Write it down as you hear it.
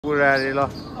पुरारी ल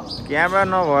क्यामेरा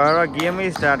नभएर गेमै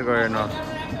स्टार्ट गरेन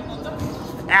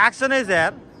एक्सनै छ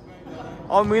यार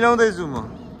अब मिलाउँदैछु म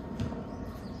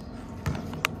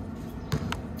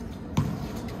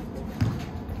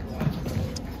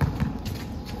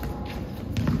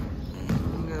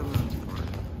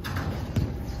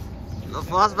ल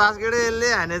फर्स्ट बास्केट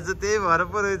यसले हानेछ त्यही भएर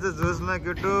पो रहेछ जोसमा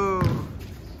केटो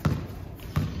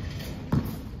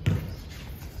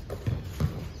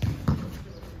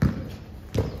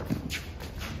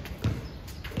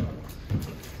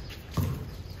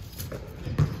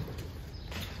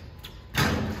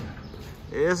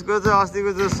यसको चाहिँ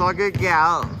अस्तिको चाहिँ सक्यो क्या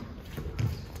हो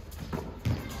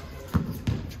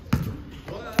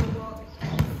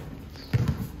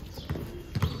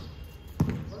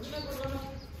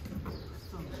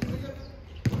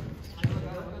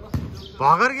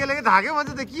भगर गेले कि धाक्यो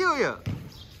भन्छ त के हो यो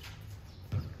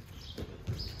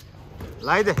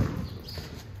लगाइदे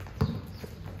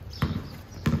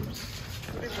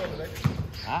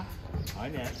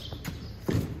होइन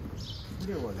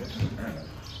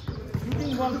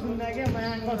बल सुन्दा क्या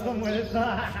माया गर्छ मैले त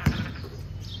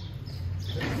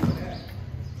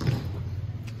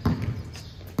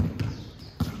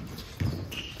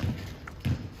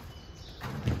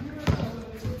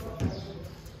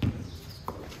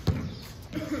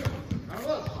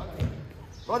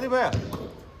कति भयो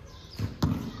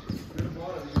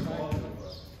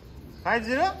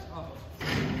 5-0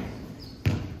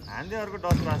 हान्दै अर्को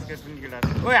 10 बास्केट पनि केटा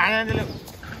ओइ हान्दै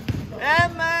ए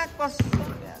मा कसम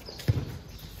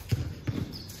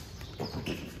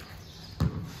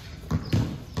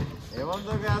हेमन्त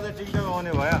के आज टिकटक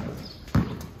आउने भयो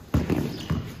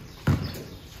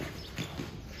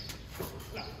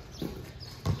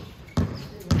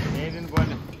यही दिन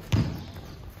पर्ने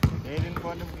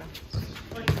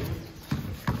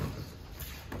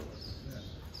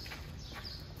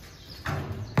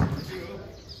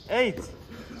Eight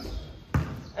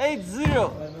 0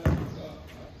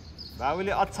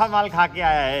 बाबुले अच्छा माल खा के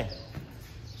आया है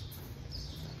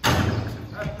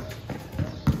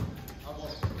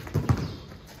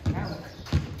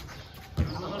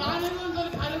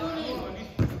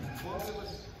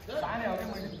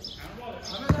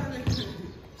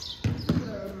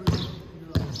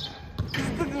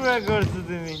कुरा गर्छु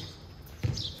तिमी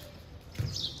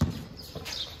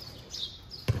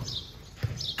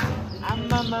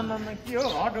आम्मा के हो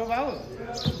हट हो बाबु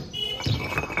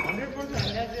 100%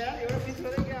 हान्या यार एउटा पिस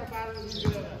गरे क्या पार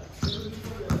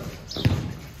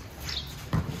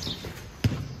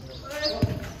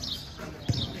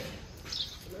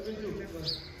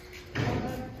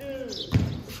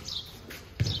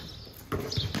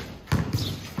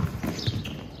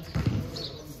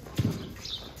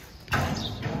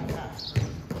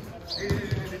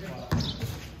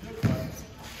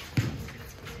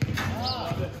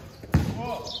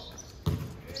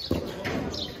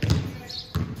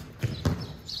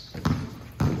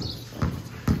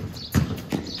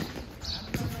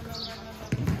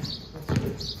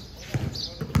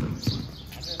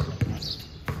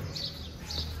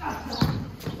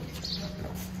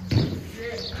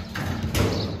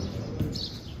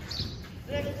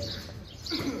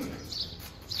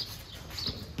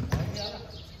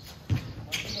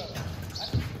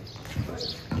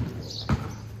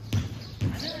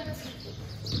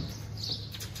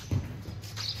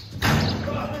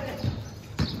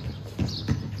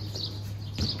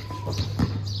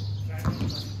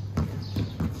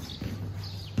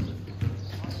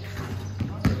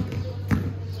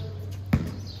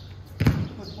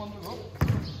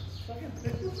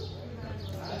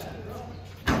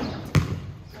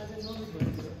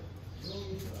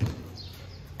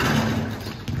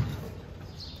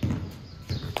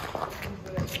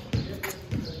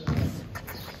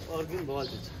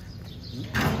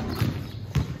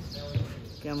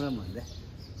क्यामेरा भन्दै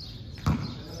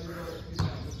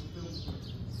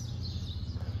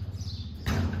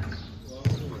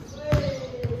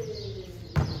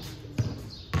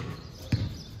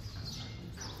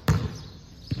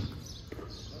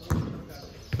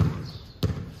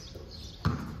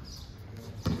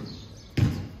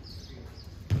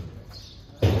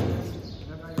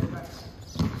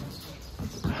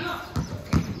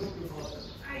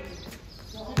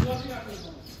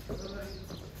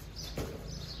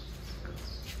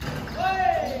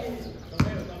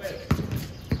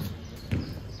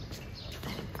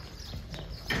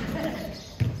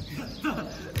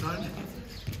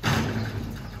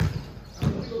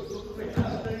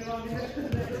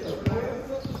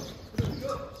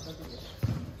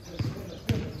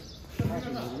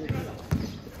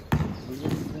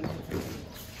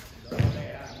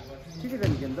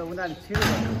उनीहरूले छिटो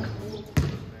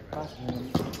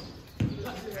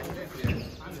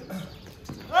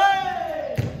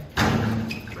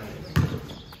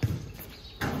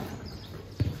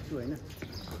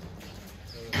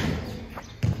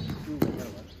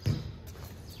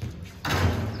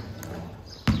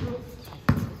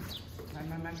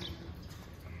 5.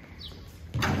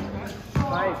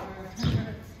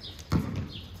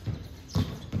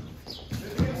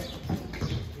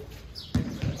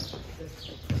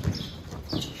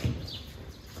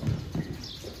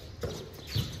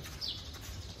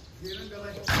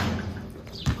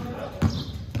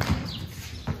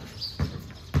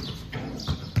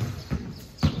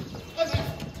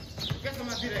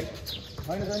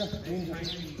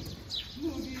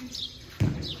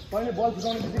 पहिले बल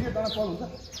फुटाउने बित्तिकै दाना फल हुन्छ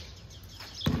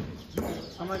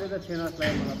समातेको थिएन जस्तो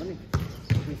लाग्यो मलाई पनि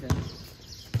ठिक छ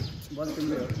बल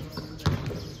तिम्रो हो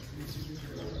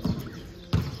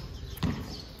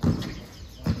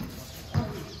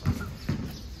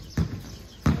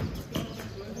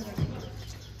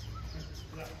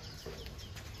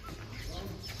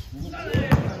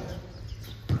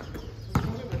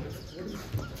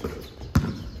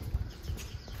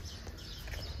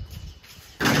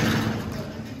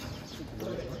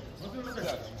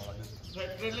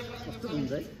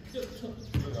हुन्छ है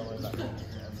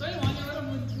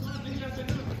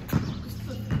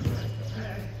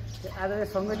आज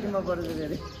सँगै टिममा परेछ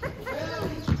अरे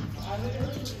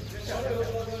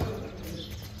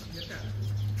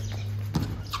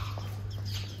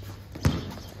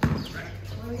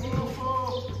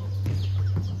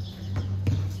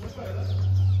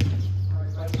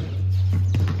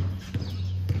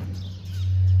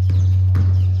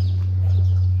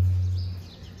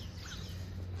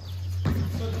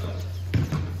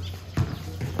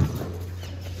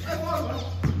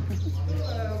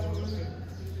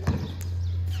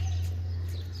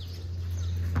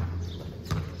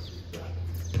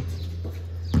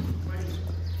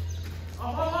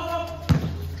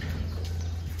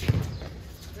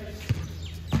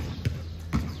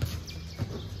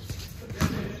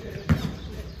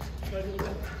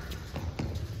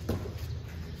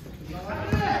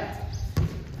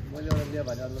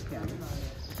Banyak look yang.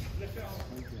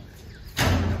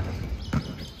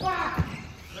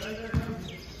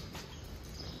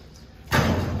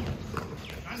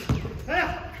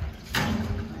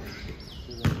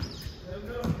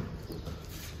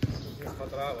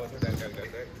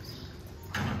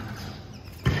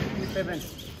 7.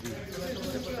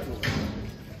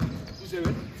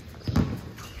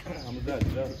 I'm dead.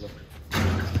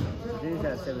 These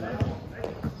are 7.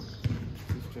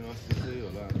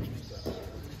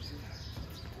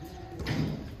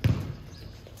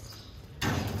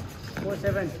 Four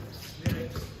 7.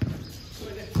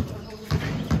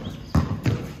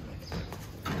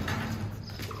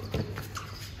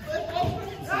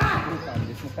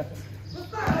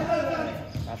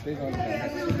 Apa kau nak?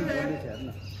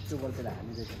 Cuba kita lah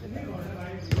ni je.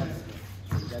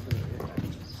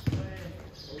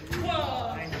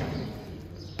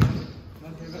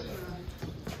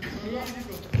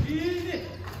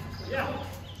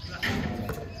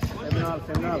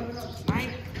 Seminal.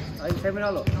 Ayo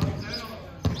seminal lo.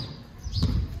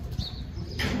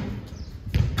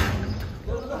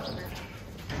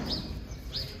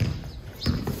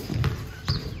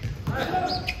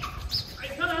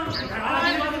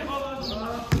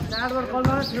 Charger call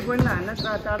गर्न 3 पोइन्ट ला हैन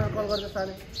चार्जर कल गर्छ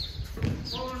साले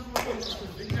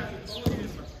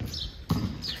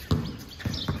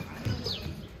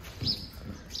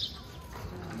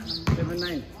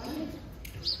 7-9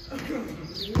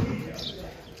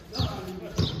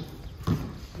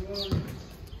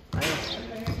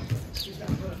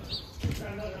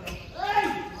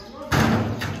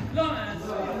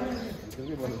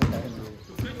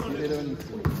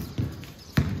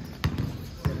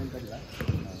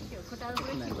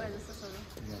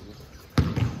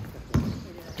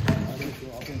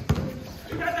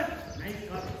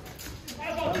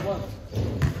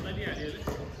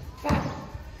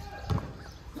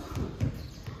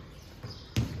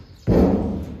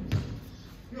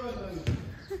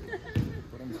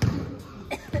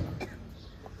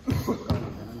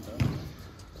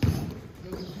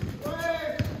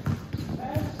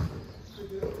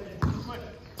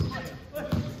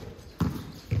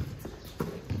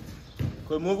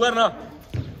 कोई मूव करना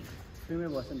फिल्म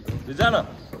में बसन जाना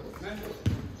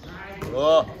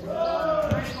ओ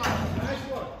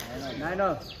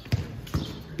 9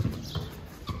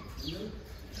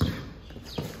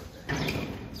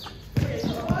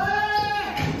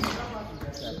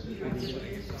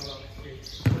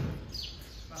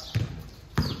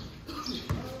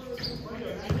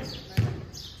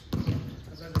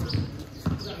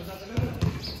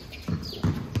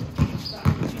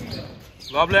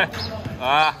 Lovely.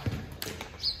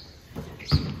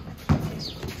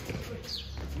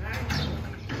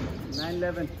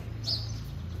 9-11.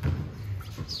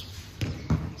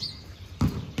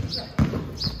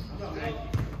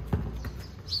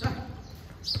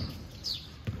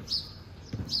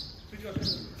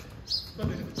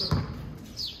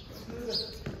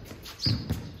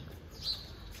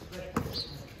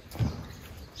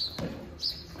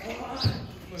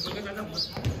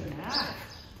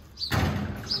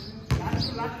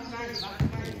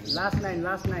 Last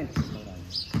nine.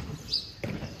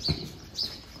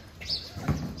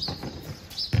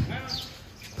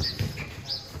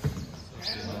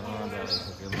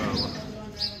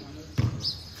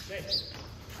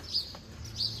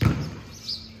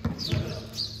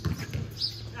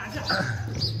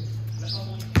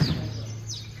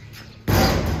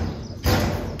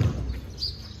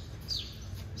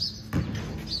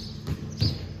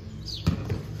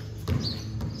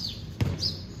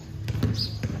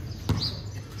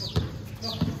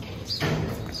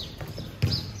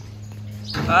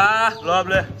 Ah,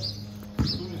 lovely.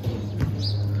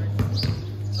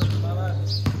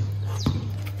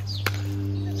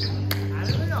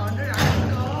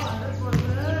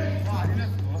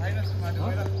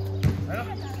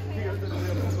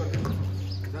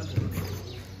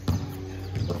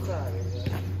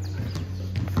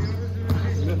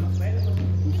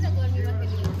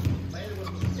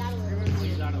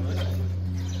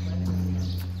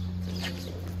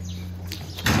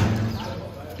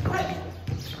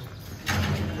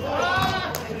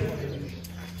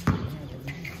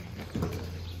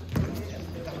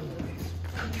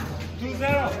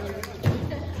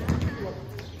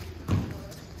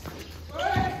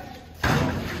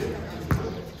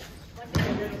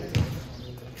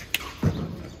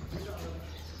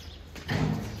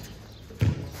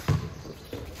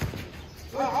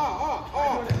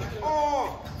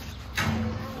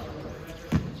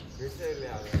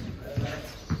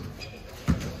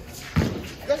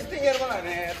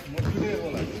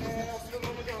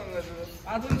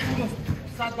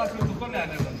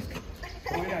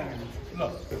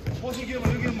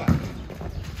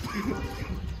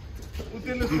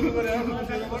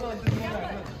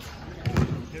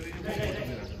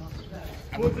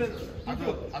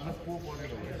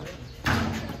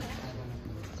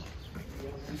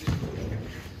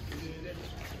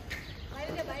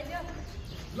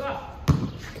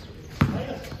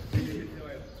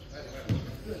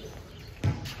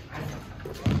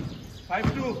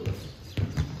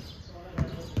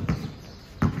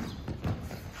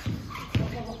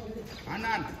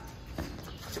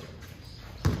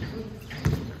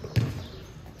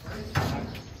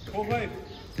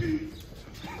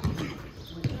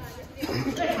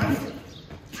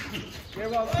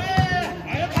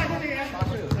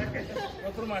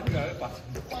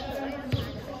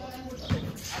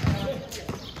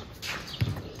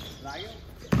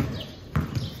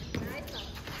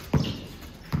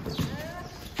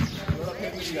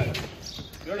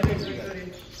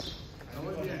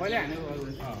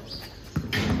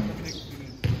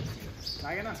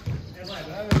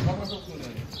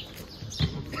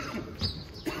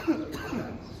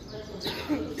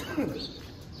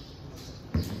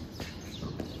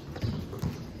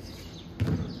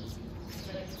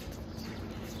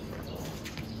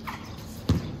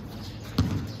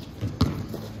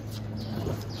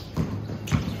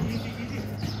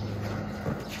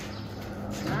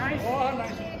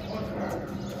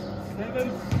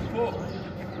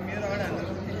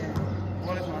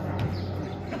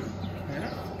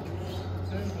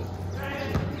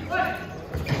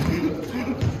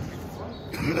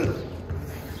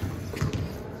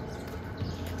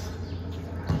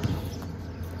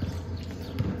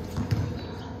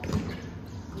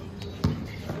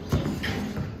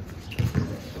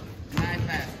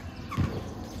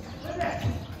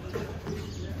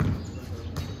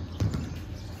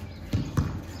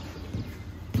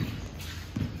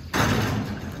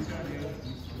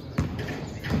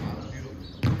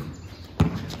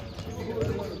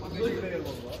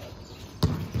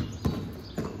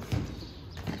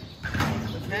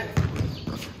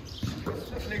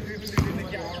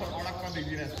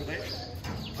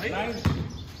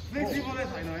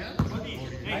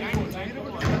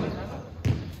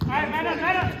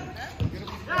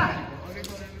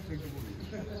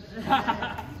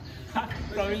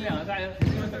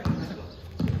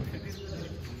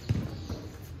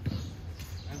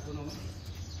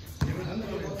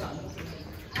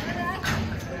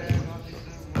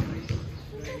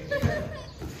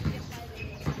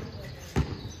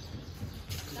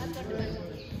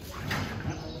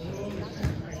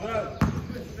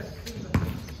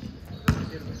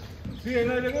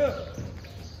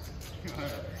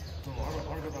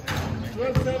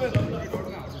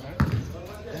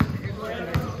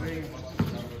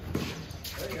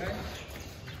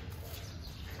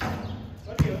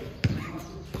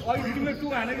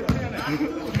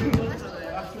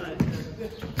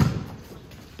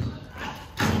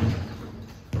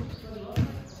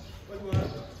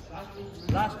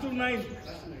 Last to 9.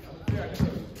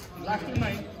 Last to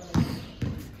 9.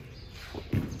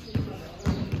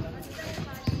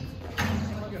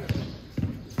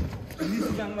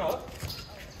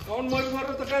 Count मैले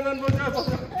गरेर त कहाँ जानुपर्छ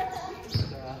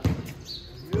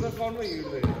यो त काउन्टमै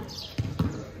हिँड्दैन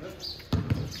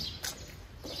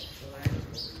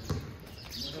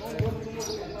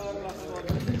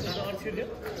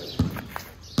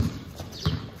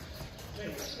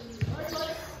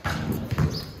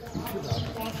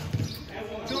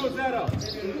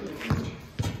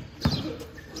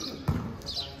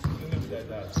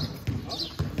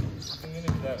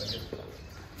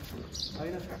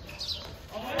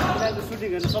सुटिङ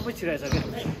गर्नु सबै छिराएछ क्या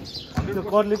त्यो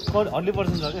कर्ली हल्ली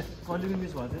पर्सेन्ट छ क्या कर्ली पनि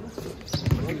मिस भएको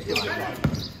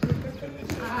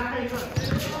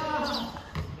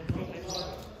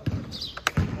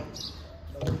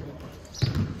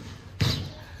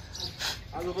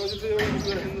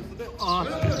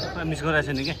थिएन मिस गराएको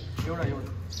छैन क्या एउटा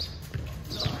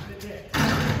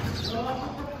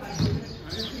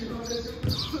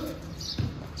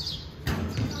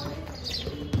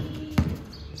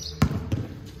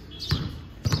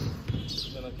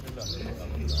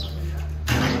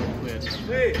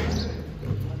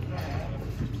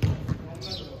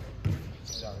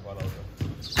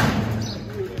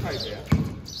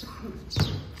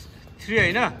 3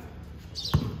 होइन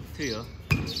 3 हो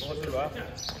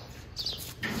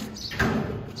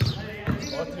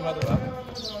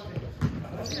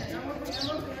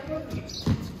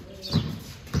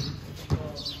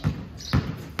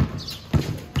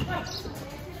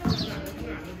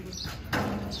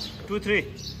 2-3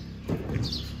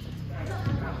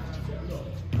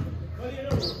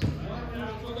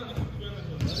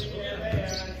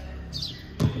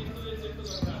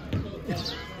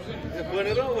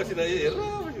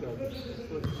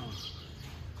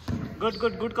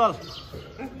 Good call.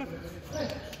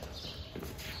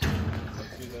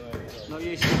 No,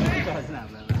 you should be because now.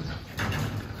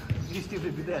 You still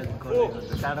be there.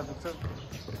 The startup itself.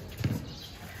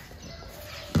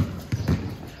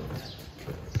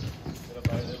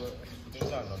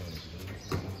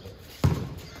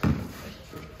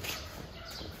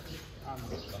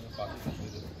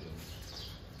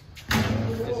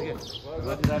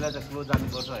 गतिलाई त स्लो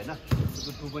जानुपर्छ होइन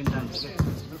त्यो 2 पोइन्ट जान्छ के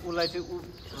उसलाई चाहिँ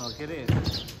के अरे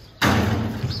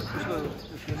उसको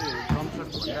के अरे कम्फर्ट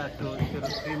भन्दा त्यो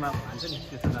 3 मा हान्छ नि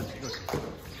त्यस्तो जान्छ त्यो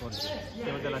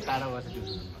त्यसलाई टाढा गर्छ त्यो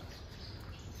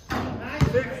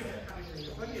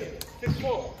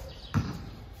 6-4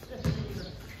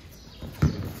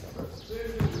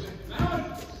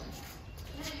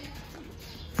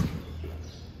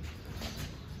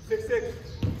 6-6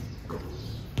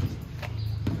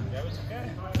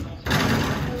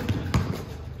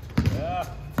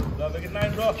 Make it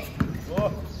 9, bro. Go.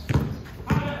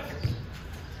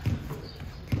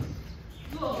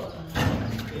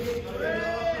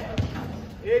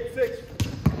 8-6.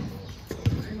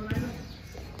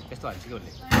 यस्तो हाल्छ कि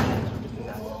उसले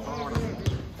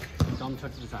जम्प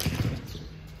सर्ट चाहिँ हाल्छ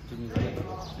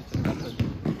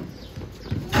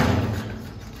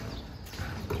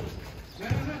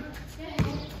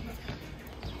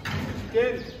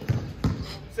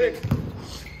 10-6.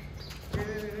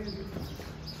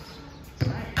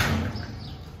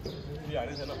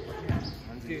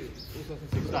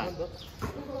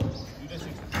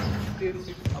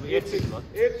 अब 8-6 भयो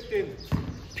 8-10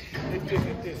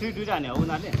 3 दुईटा हान्यो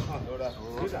उनीहरूले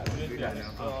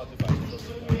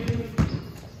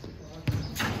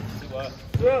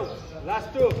Last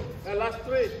 2 and last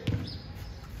 3.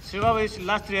 शिवा भाइ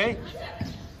लास्ट 3 है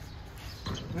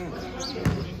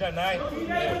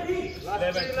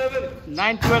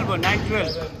 9-12 हो 9-12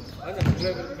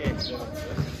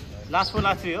 लास्ट 4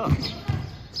 लास्ट 3 हो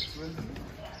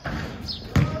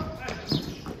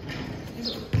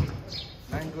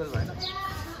 9-12 होइन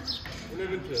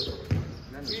 11-12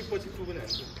 3 पछि 2 पनि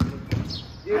हान्छ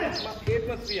 8 मा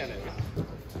 3 हाने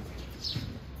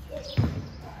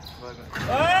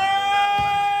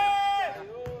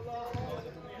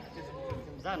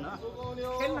जान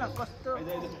खेल्न कस्तो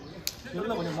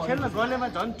खेल्न गलेमा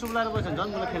झन् चुप्लाएर बस्छ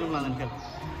झन् मलाई खेल्नु लाग्दैन खेल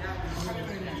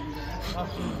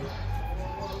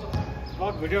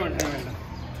बहुत भिडियो भन्ने हैन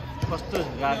कस्तो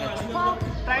गागा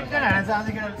टाइट गर्न हानेछ आज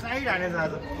के टाइट हानेछ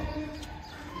आज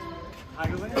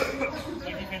आगे पनि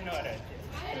डिफेन्ड नगरे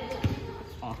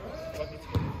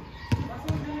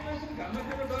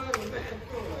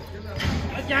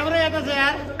क्यामेरा यता छ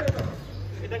यार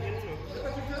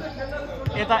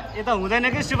यता हुँदैन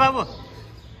कि शिवबाबु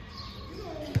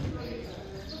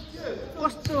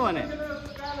कस्तो भने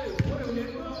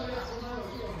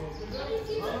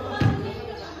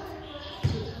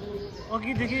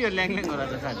अघिदेखि यो ल्याङल्याङ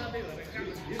गराएको छ साथी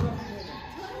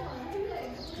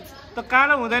त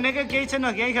कालो हुँदैन कि केही छैन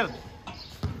केही खेल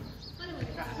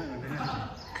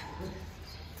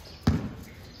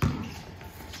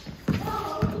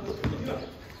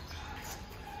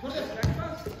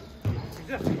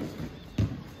हाम्रो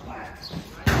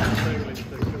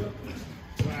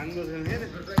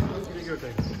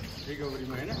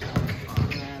रिकभरीमा होइन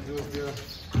जो त्यो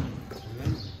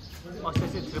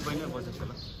 83 नै बजेको छ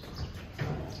ल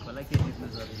मलाई के जित्नु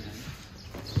सक्दैन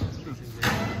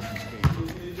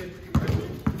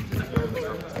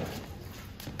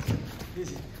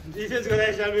डिफेन्स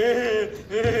गराइ साबे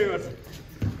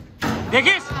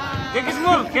देखिस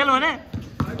मोल खेल भने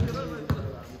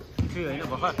 3 होइन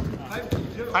भर्खर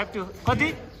 5-2 कति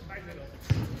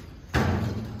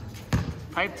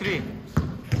 5-3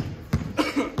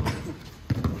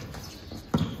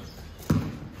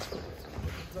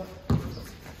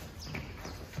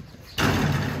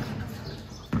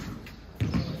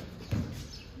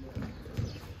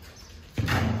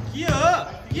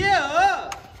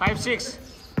 5-6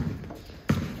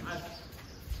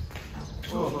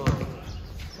 ओहो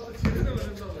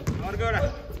अर्को एउटा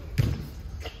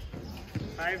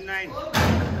 5-9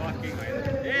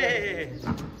 ए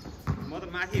म त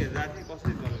माथि हेर्दा थिएँ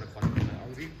कसरी चलेर खस्दैन अब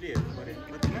रिप्ले हेर्नु पऱ्यो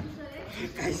कतिमा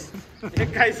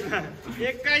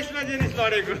 21मा जेनिस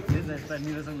लडेको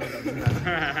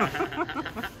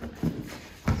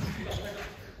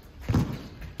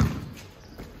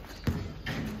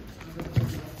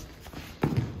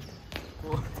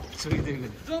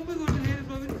जम्पै गर्दैन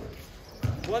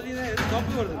बल दिँदा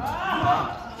जम्पै गर्दैन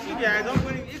जम्प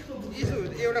पनि यसो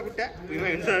एउटा खुट्टा भुइँमा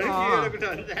हुन्छ एउटा खुट्टा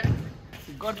हुन्छ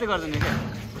गर्दै गर्दैन क्या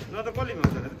न त कसले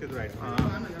भन्छ त्यो राइट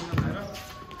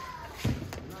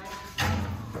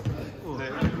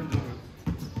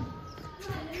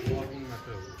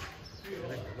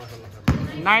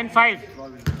 9-5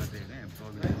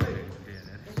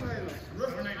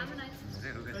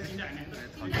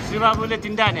 श्रीबाबुले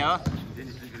 3टा हाने हो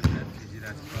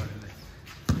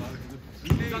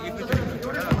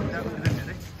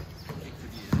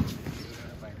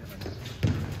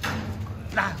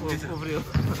उब्रियो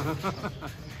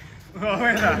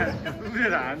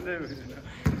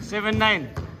 7-9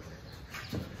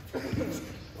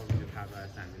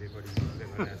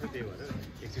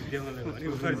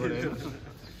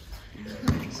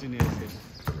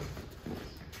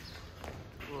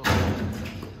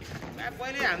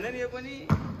 पहिले हान्दैन यो पनि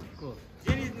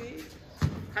जेनिस नि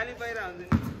खाली बाहिर हान्छ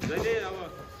जहिले अब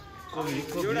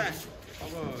एउटा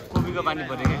अब कोपीको पानी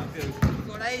पऱ्यो क्या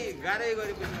कडाइ गाह्रै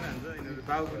गरेपछि हान्छ यिनीहरू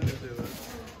बाउ पनि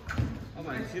अब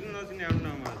हामी छिर्नु नचिने आफ्नो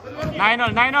ठाउँमा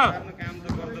आफ्नो काम त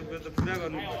कर्तव्य त पुरा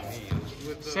गर्नुपर्ने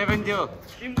 7-0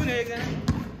 टिम पनि एकजना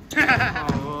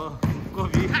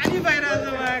कोपी खाली बाहिर हान्छ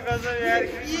कसम यार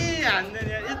के हान्दैन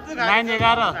यार यस्तो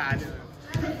 9-11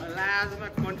 लाजमा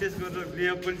कन्टेस्ट गरेर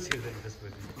लेअप पनि छिर्दैन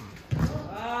त्यसपछि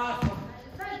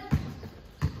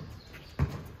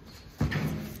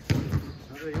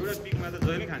एउटा पिकमा त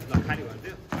जहिले खान्छ खाली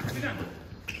भन्थ्यो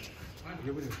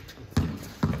यो पनि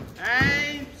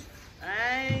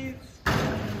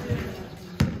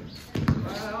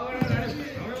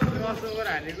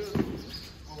हालेको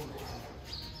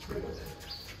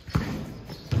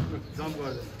जम्प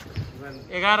गर्दैन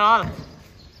 11 हल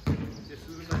त्यो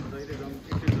सुरुमा जहिले जम्प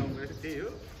गरेको त्यही हो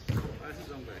अहिले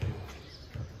जम्प गरेको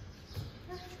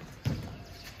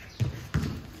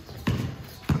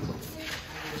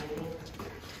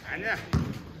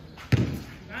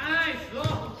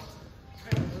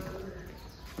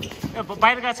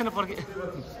बाहिर गएको छैन पर्के के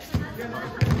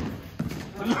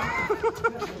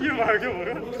भयो के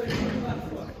भयो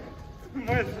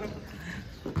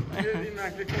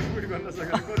दिमागले कम्प्लिट गर्न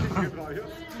सकेर कति भयो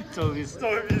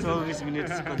 24 मिनट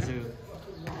कतिसक्यो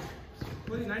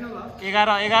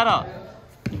 11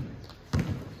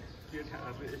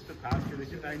 केटाहरू यस्तो फास्ट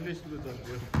खेलेको टाइम नै स्लो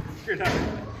चल्थ्यो केटाहरू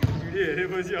भिडियो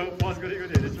हेरेपछि अब पज गरेको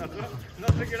हेरेछ मात्र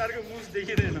नत्र केटाहरूको मुख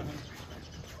देखिँदैन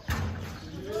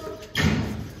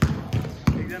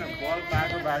एकजना बल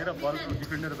पाएको भाग र बलको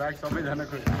डिफेन्डर भाग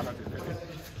सबैजनाको हालत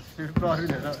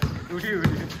प्रहरीहरू उठी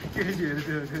केटीहरू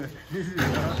त्यो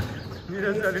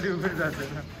निरज अलिअलि उफ्री जान्छ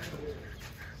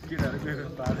केटाहरू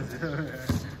पाएको छ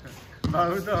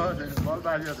बाबु त बल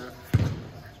पाएको थियो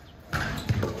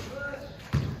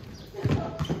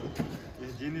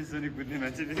जिनिस पनि कुद्ने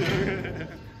मान्छे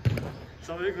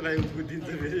सबैको लागि कुदिन्छ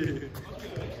फेरि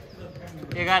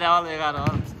 11 हल एघार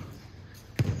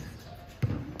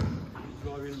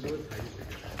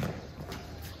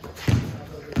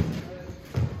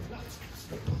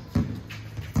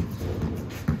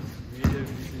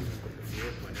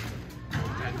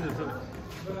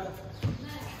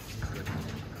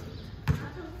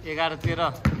 13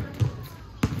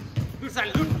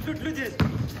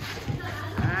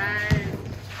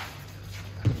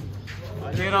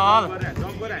 हल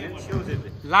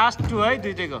लास्ट 2 है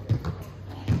दुईटैको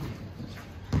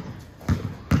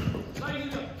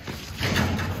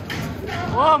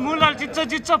ओ मुलर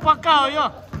जित्छ पक्का हो यो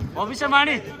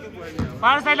भविष्यवाणी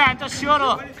पारस दाइले हान्छ स्योर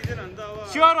हो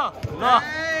ल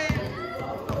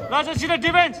ल चाहिँ सिधै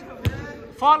डिफेन्स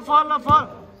फल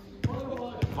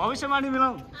भविष्यवाणी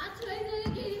मिलाऊ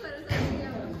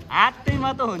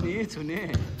हातैमा त हो नि छुने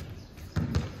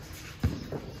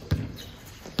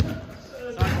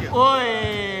ओए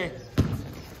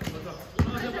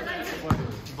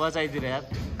बचाइदिएर यार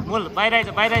मुल बाहिर आइज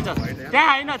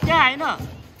त्यहाँ होइन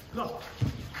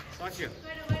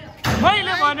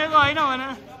मैले भनेको होइन भने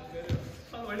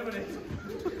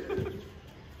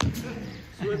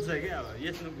सोध्छ कि अब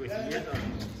यसमा गएपछि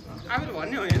आफूले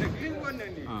भन्ने होइन क्लिन गर्ने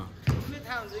नि उसले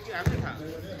थाहा हुन्छ कि आफूले थाहा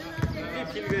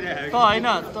फिल गरिरहेको त होइन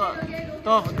त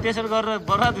त्यसरी गरेर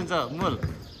बर्बाद हुन्छ मूल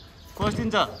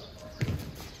खोजिदिन्छ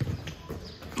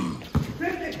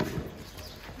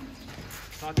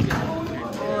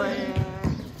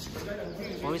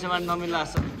भविष्यमा नमिल्ला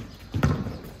जस्तो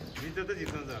जित्छ त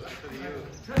जित्नुहुन्छ होला तर यो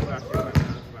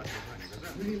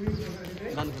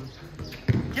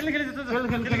खेल्ने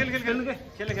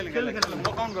म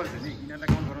काउन्ट गर्छु नि यिनीहरूलाई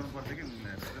काउन्ट गराउनु पर्छ कि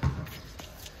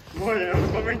म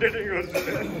कमेन्टेटिङ गर्छु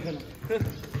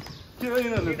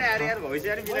यार भविष्य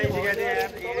मिलाइसकेको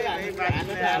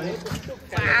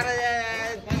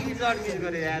मिस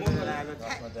गरे यार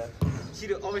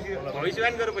छिरो अब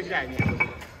भविष्यवाणी गरेर पछि हामी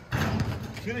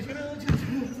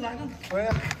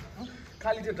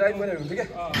खालि त्यो ड्राइभ गरेर हुन्छ क्या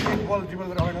एक बल ड्रिबल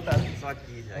गरेर होइन त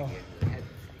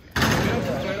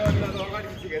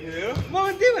म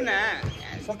त्यही भन्न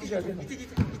सकिसक्यो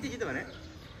भने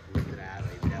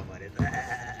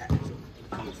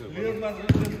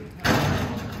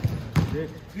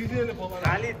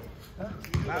खालि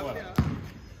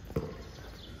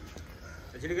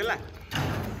छिटो खेल्ला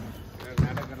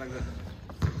नाटक लाग्छ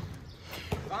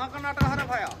कहाँको नाटक खराब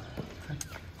भयो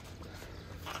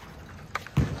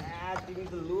तिमी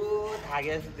त लो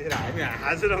थाके जस्तो हामी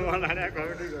हाँसेर बनाएर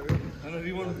कमेन्ट गऱ्यो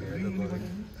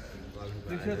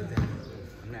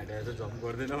नाटेर जम्प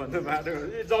गर्दैन भन्दा बाटो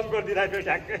जम्प गरिदिरहेको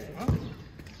ठ्याक्कै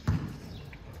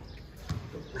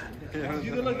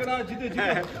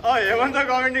हेमन्त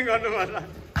कमेन्टिङ गर्नुपर्छ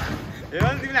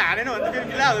हेमन्त तिमीले हानेन भने त फेरि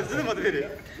बिला हाल्छु नि म त फेरि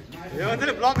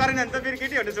हेमन्तले ब्लक गरेन भने त फेरि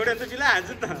केटीहरूले छोड्यो भने त बिला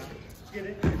हाल्छु नि त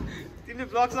तिमीले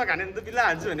ब्लक सक हाने भने त बिला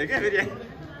हाल्छु भने क्या फेरि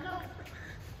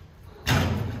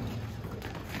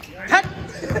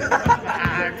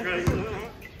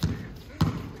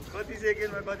कति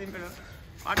सेकेन्डमा कति मिनट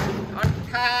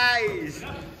 28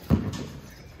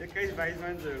 21 22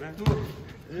 मान्छ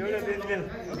एउटा लेनदेन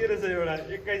के रहेछ एउटा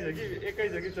 21 हो कि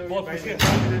 24 के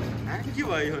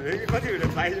भयो कति बेला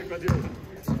 22 कति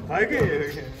भयो कि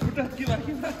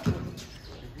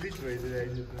ग्लिच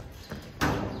भइदियो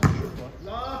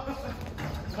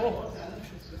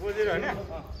बोजेर होइन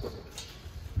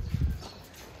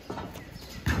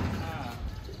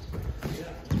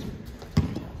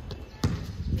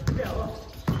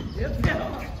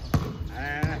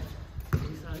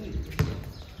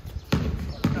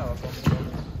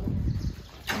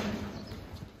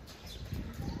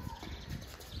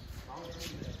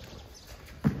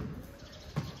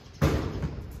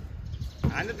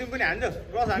हान्नु तिमी पनि हान्नु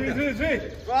क्रस हान्नु क्रसै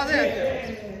हान्नु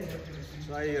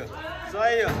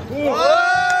सही हो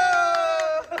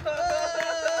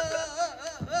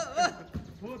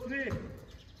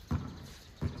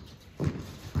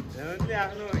हेमन्तले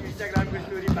आफ्नो इन्स्टाग्रामको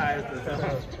स्टोरी पायो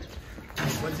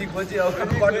पछि अब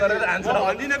कट गरेर आन्सर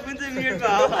भन्दिनँ कुन चाहिँ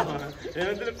मिनेटमा हो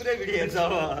हेमन्तले पुरै भिडियो हेर्छ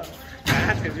अब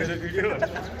कहाँ थियो मेरो भिडियो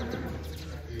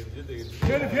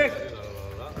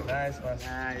नाइस पास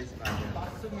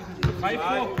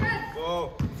 5-4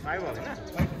 5 होइन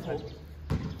 5-4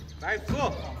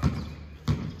 7-4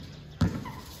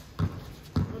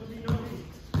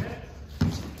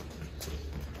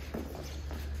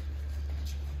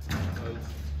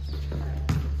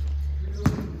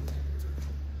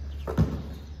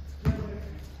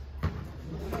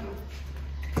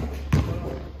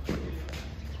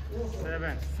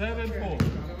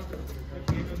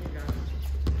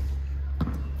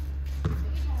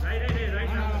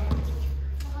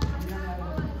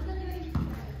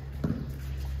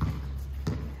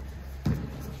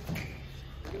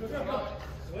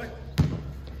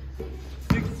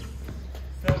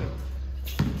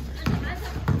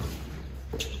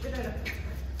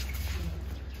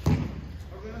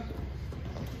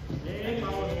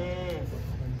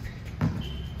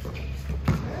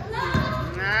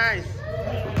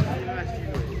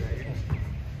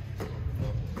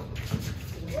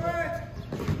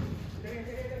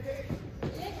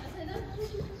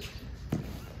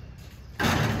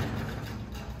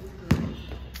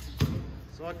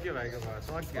 सक्यो भाइको भयो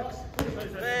सक्यो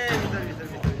ए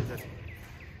भित्र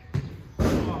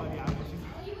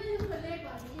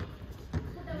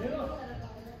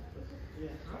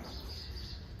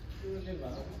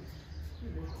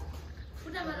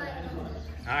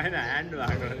ह्यान्ड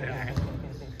भएको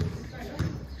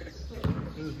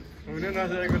हुन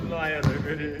नसकेको ल आयो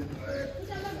फेरि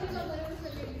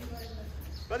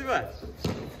कति भयो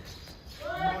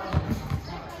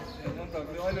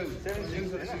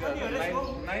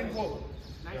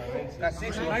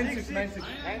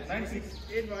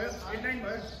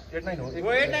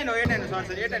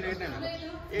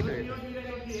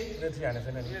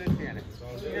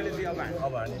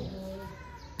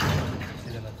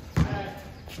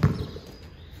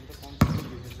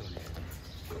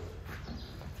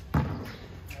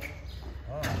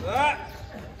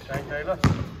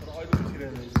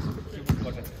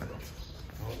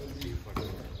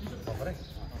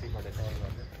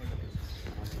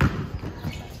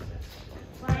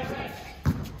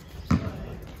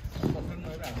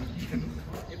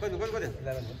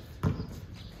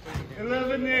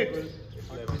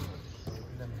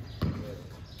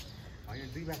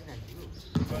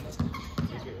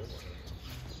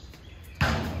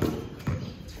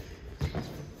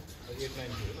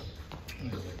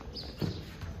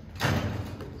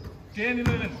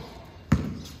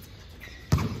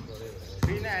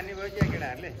हान्ने भयो क्या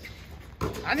केटाहरूले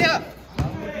हान्यो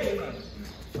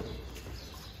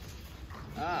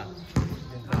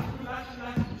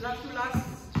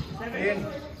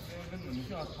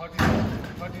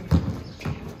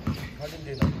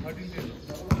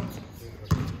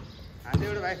हान्थ्यो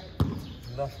एउटा भाइ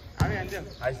ल हामी हान्थ्यो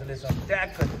आइसोलेसन ट्याक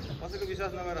कसैको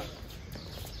विश्वास नगर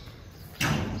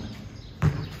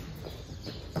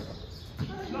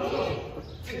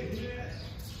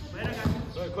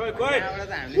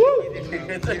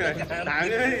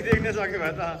हामीले पनि देख्न सक्यो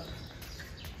भए त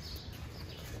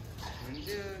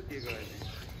हुन्थ्यो के गर्ने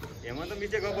हेमन्त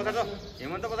मिचे गयो पछाड जाऊ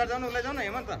हेमन्त पछाड जाऊ न उसलाई जाऊ न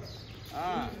हेमन्त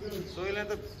सोहीलाई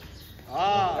त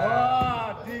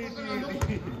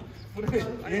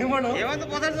हेमन्त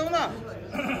पछाड जाऊ न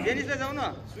जेनिसलाई जाऊ न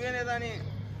सुयन यता अनि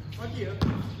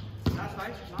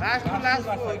लास्ट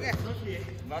हो क्या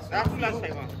लास्ट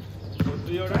फाइभमा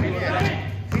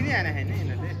तिनी हाने होइन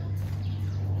यिनीहरूले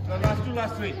लास्ट टु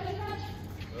लास्ट 3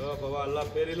 ओ बाबा अल्लाह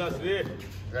फेरि लास्ट 3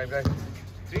 ड्राइभ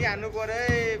 3 हान्नु पर्यो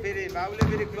है फेरि बाबुले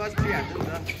फेरि क्लच 3 हान्छ नि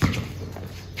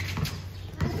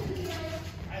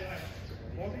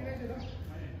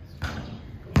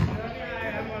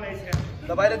त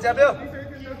बाहिर च्याप्यो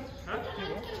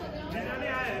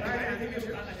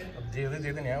देख्दै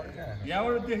नि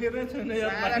यहाँबाट देखेरै छैन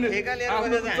यार ठेका लिएर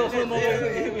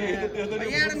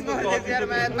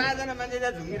पाँचजना मान्छे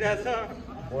त्यहाँ झुमिरहेछ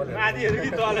माथिहरू कि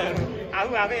तलहरू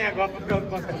आफू आफै यहाँ गफ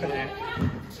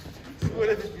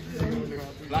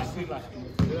बस्नु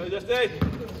जस्तै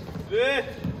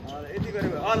यति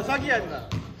गरेको सकिहाल्छ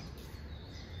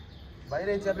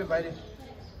बाहिरै च्याप्यो बाहिर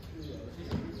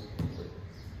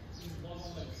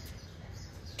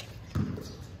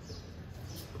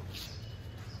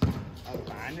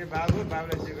हाने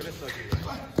बाबुलाई सिकेर सकियो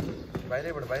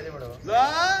बाहिरैबाट ल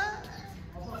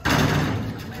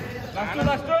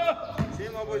लास्ट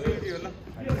सेम अपोजिटी हो ल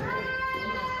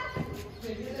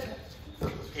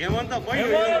हेमन्त मै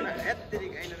हो यत्तिरी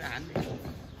गाइले हान्ने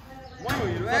मै हो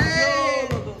ल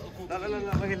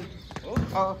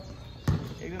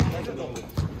एकदम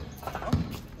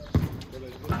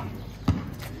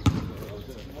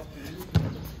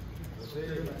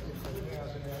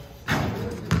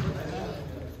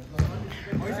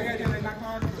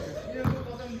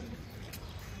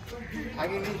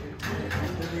आगे नहीं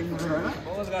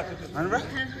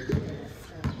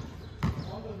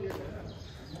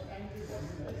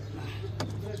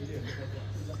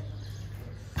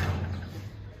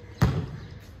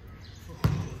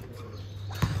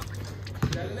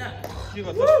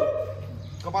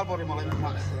कपाल पर्यो मलाई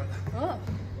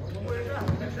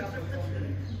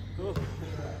हो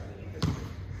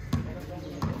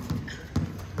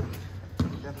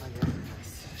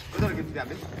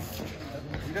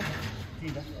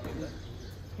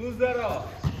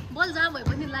बल जहाँ भए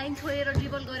पनि लाइन छोडेर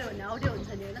ड्रिबल गऱ्यो भने आउटै हुन्छ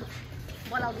नि होइन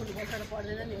बल आउट हुनुपर्छ र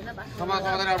पर्दैन नि होइन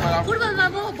फुटबलमा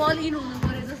पो बल इन हुनु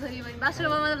पऱ्यो जसरी पनि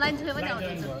बास्केटबलमा त लाइन छोड्यो पनि आउट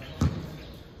हुन्छ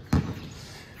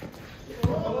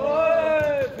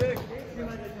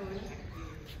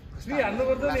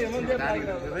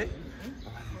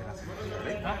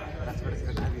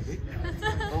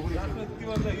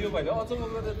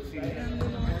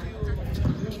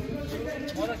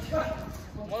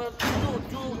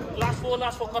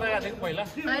लास्ट फोर कराइरहेको थिएँ पहिला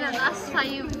होइन लास्ट 5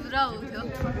 र हुन्थ्यो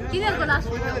तिनीहरूको लास्ट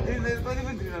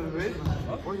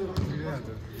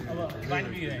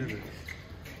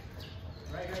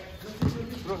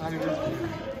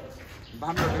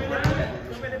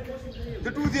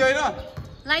त्यो टु दियो होइन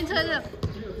लाइन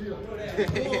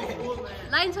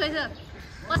छोड्यो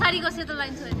पछाडिको सेतो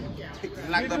लाइन छोड्यो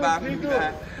लाग्दो बाम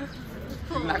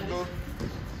लाग्दो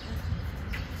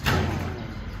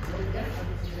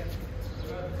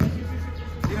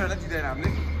तिनीहरूलाई जिताएन हामीले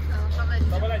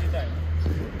तपाईँलाई जितायो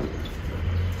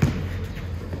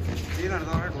तिनीहरू त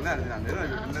ढुङ्गाहरू हामीले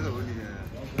होइन ढुङ्गा त हो नि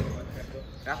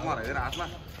हातमा हेरेर हातमा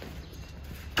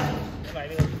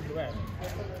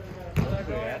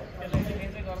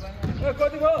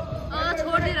कति भयो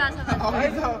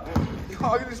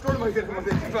अघि स्टोर भइदिएर अब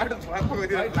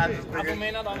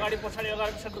मेहनत अगाडि पछाडि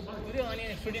पुग्यो अनि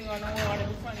सुटिङ गर्नु अगाडि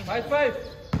पुग्छ अनि 5-5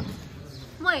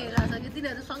 म हेरिरहेको छ कि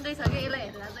तिनीहरू सँगै छ कि यसलाई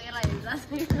हेरिरहेको छ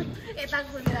यता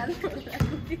कुदिरहेको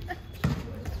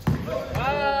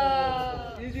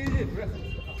इजी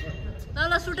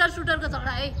ल सुटरको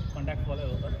झगडा है कन्ट्याक्ट खोल्यो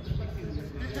हो त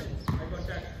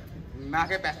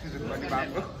नाकै प्यास्टिज पनि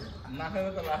बाबको नाकैमा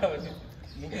त लाग्यो भने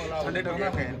मुखमा लाग्यो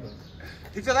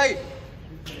ठिक छ दाइ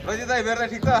रजित दाइ मेरो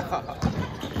ठिक छ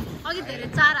अघि धेरै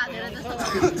 4 हालेर जस्तो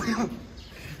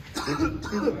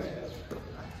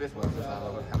फ्रेस भन्छ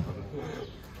सालाको थाहा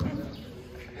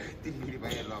तिमीले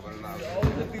भाइ लबर ल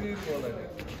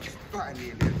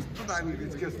यस्तो दामी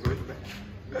केस भयो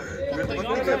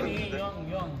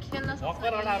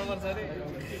भर्खर अडारो गर्छ अरे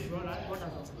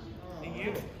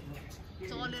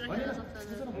चलेर खेल्न सक्छ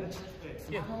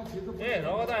ए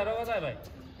रगदाय भाइ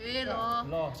ए ल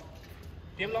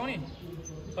टेप लाउने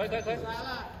खै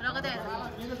रगदाय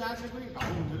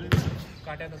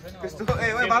काट्या त छैन त्यस्तो ए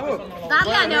ओइ बाबु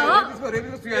दाँतले हान्यो हो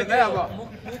रेबिसको सुई हान्दै अब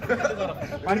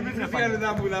रेबिसको सुई हान्नु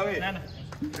जाम बुला ओइ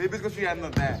रेबिसको सुई हान्नु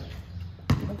त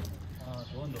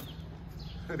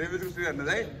रेबिसको सुई हान्नु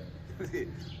है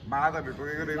मादा भेटको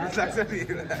रेबिस लाग्छ नि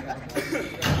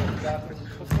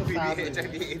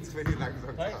एच पनि लाग्छ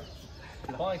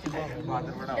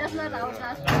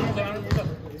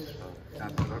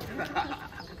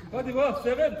कति भयो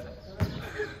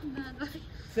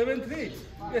 7-3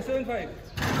 ए 7-5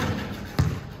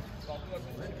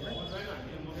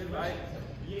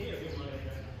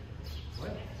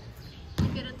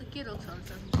 के रोक्छ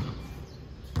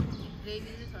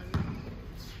रेबिस छ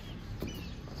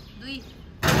 2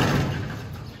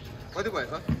 कति भयो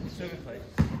सर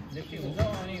 7-5 लेफ्टी हुन्छ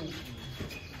अनि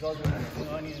जज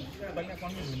अनि कहिले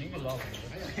कन्फ्युज हुने कि ल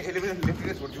यसले पनि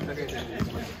लेफ्टीकै छोड्दिन्छ के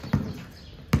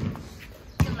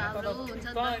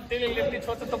त्यसले लेफ्टी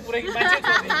छोड्छ त पुरै मान्छे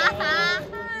छोडिदिन्छ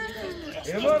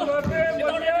हेमन गर्दै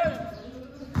बलिया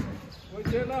ओइ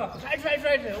छैन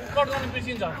राइट कट गर्न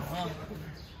बिर्सिन्छ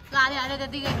हाले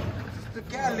त्यतिकै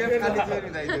क्या लेफ्ट खाली थियो नि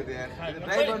दाइ त्यो यार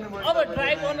ड्राइभ गर्नु अब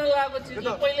ड्राइभ गर्न लागेको चिज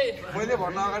पहिले मैले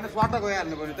भन्न अगाडि स्वाट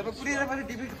गइहाल्नु पर्यो तपाईँ कुरेर पनि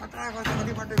टिभी खतरा गर्छ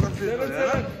कति पट्टै गर्छु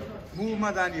मुभमा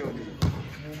जाने हो नि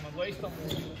मुभमा गइस् त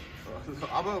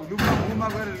अब मुभमा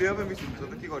गएर लियो पनि मिस हुन्छ त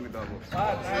के गर्ने त अब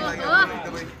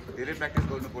तपाईँ धेरै प्र्याक्टिस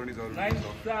गर्नुपर्ने जरुरी छ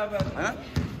होइन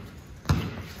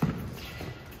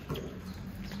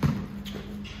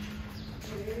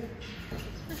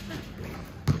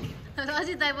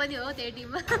रजित दाइ पनि हो त्यही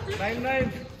टिममा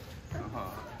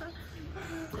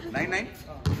 99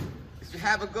 If you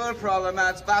have a girl problem and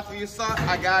it's bad for your son,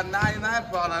 I got 99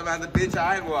 problem and the bitch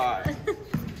I ain't one.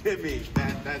 Hit me.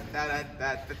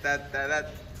 That.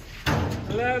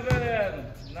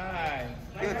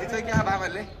 11-9 Yo, this is क्या बाबा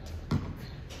ले?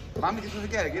 मामी जिसमें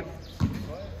क्या है कि?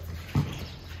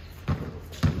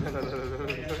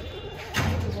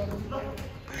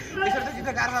 इस तरह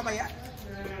कितना कार रहा भैया?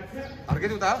 और क्या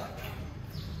तू था?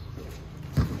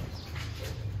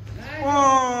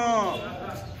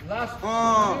 Last 9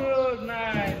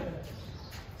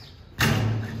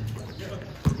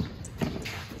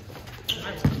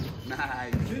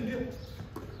 Nice.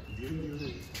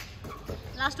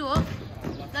 Last 2 हो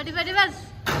डिफेन्स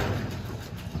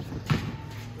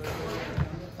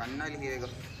कन्ना लिखेको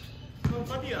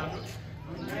कति हाम्रो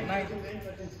 9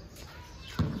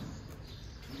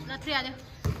 ल 3 हाल्यो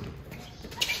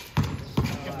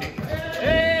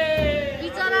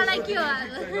बिचरालाई के हो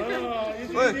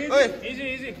ओइ इजी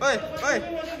ओइ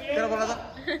तेरा बोला था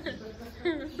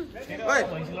ओइ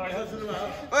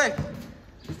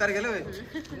बिस्तारै खेल्यो ओइ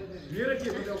मेरो के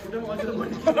हो फुटमा अझै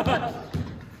पनि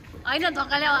हैन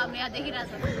धक्काले हामीले यहाँ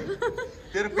देखिरहेछ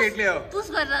तेरो पेटले हो पुस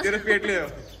गरेर तेरो पेटले हो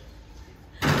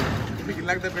तिमी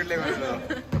लाग्दा पेटले गर्छ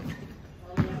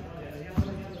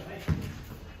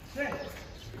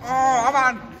अब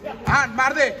हान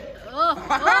मार दे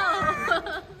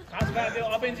खास गरी त्यो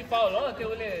अफेन्सिभ पाउल हो त्यो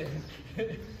उले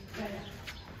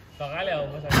धक्काले हो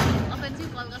अफेन्सिभ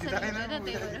बल कसरी हैन त्यही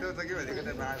भएर त्यो त के भनेको त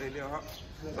मारेले हो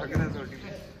सकेन छोड्नु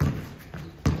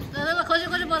ल खोजे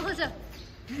बल खोज्छ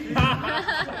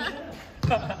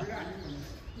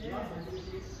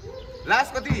लास्ट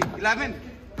कति 11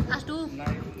 Last two. 9.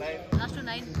 Last to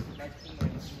 9.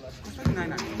 कसरी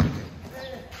 9 हान्नु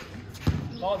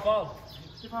Ball.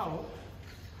 के थाहा हो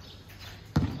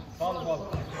Ball.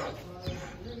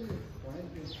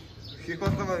 के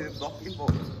कस्तो गरे डकिङ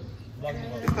बल Blocking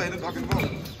ball. यस्तो हैन डकिङ बल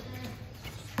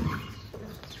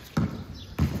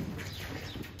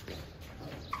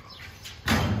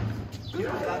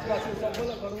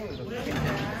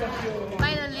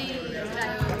Finally,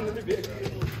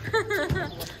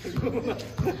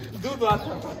 दूध बात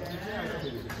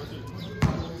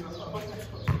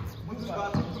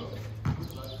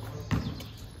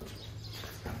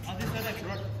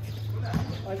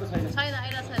छैन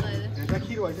आइरहेको छैन अहिले हेर्दा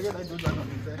खिर भइसक्यो दाइ दुध बात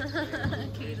हुन्छ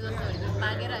खिर जस्तो होइन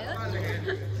मागेर आयो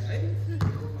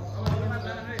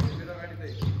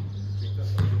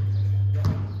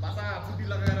पासा फुटी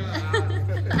लगाएर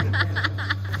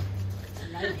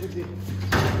नाइ फुटी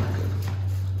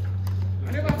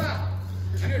अनि पासा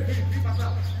अनि फेरि पासा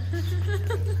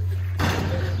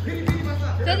फेरि पासा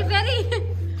फेरि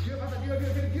यो पासा दियो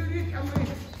फेरि काम गरी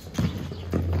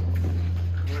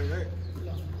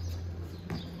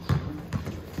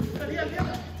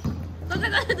कसै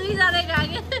दुईजना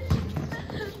गागे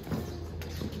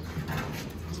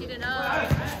छिरेन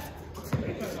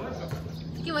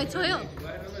के भयो छोयो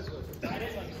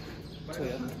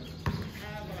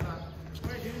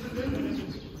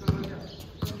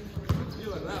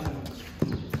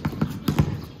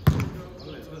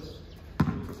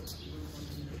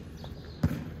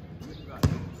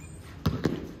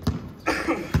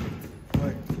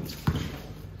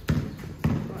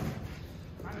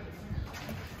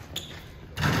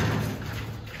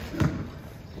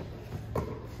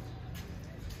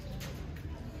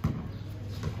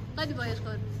कति भयो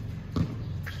यसको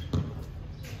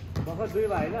भर्खर 2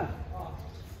 भयो हैन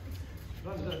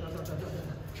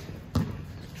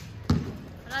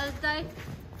राजेश दाइ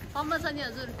कममा छ नि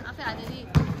हजुर आफै हाल्यो नि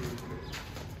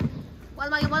बल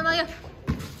माग्यो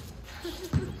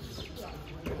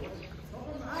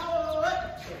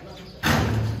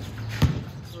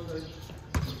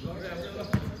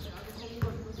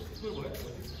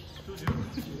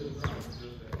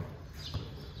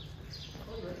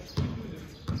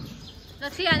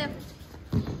 3 हाल्यो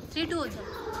 3-2 हुन्छ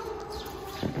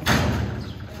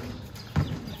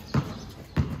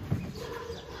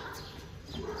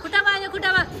खुट्टामा आयो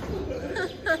खुट्टामा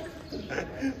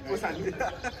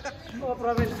ओ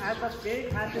प्रवीण आज त केही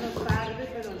खातिर तागै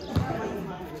छैन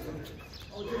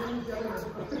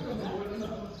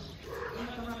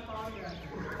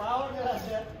पावर ग्लास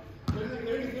यार कोही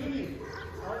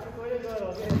गयो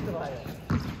यस्तो भयो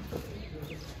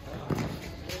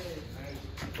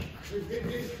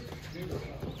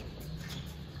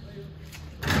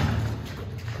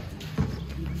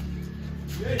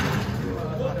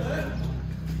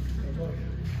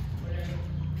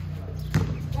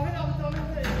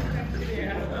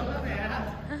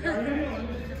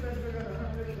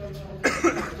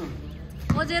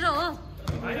खोजेर हो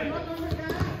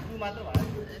मात्र भयो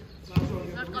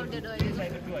नट काउन्टेड अहिले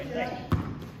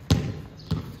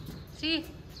सी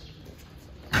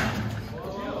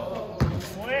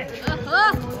ओहो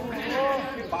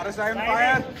Paris on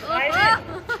fire. ओहो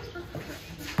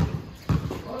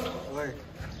Oi.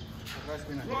 Rush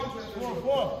me now.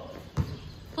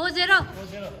 4-0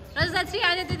 रजदा 3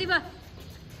 हाल्यो त्यतिमा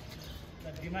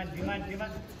डिमान्ड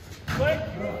ओइ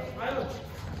आयो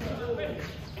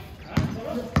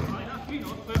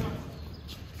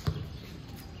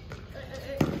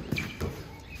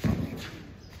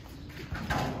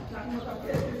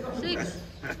 6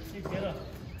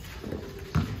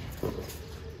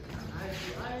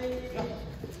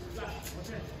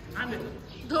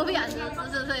 दो भी हाल्छ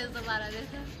जस्तो यस्तो पाराले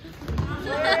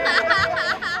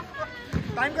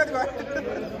Time कति भयो?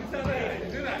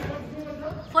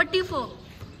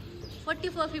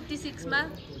 44-56 मा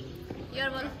एयर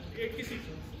बल 86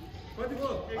 कति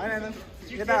भयो हैन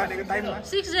यता हानेको टाइममा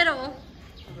 6-0 हो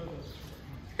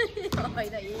होइन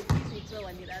 86 हो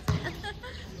भनिरहेको छ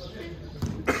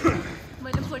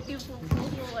मैले 44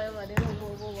 भयो भनेर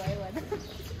भयो भने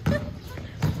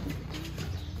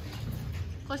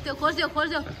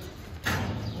खोज्यो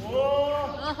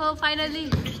ओहो फाइनली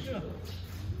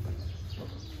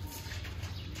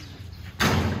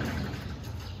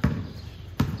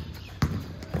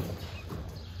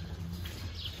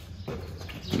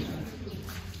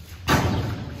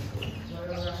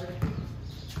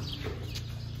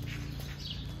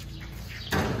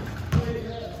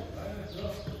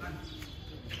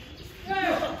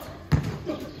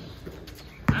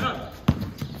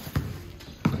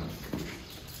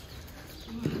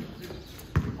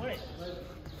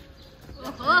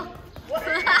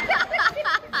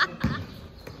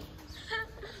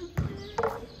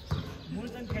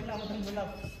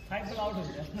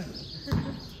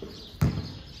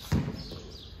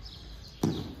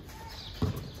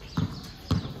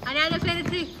यहाँ फेरि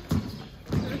 3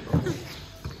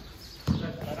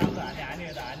 राम्रो हाने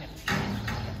यता हाने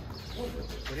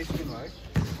रेस्ट दिनु है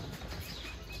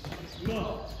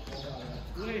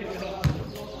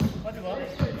कति भयो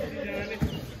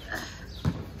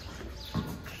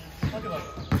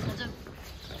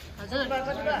हजुर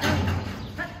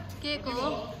के को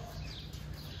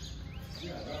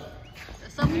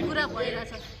सब पुरा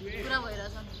भइरहेछ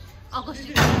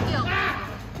अगस्टिन के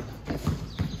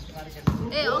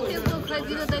ए अखेरको खै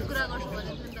विरोधै कुरा गर्छु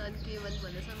भनेको नि त अनि के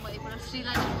भनेछ म एकपल्ट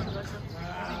श्रीलाई फोन गर्छु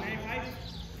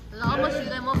ल म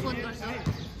श्रीलाई फोन गर्छु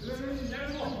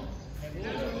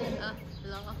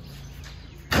ल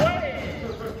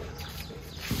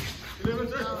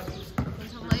हुन्छ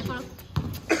म एकपल्ट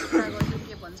कुरा गर्छु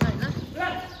के भन्छ होइन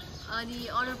अनि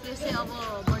अर्डर प्लेस चाहिँ अब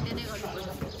मन्डे नै गर्नुपर्छ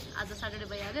आज स्याटरडे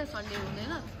भइहाल्यो सन्डे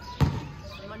हुँदैन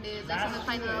मन्डे चाहिँ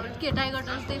फाइनल के टाइगर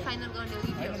डन्स चाहिँ फाइनल गर्ने हो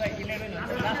कि के हो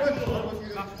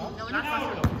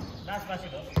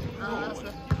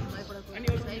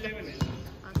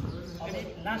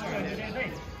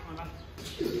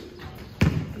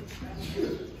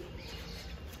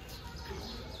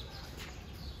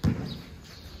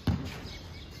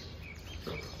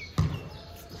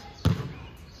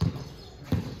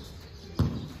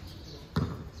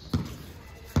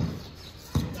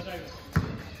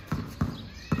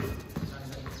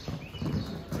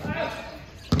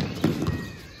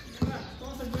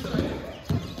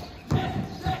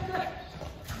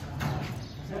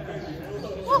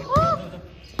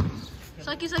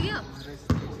सकिसक्यो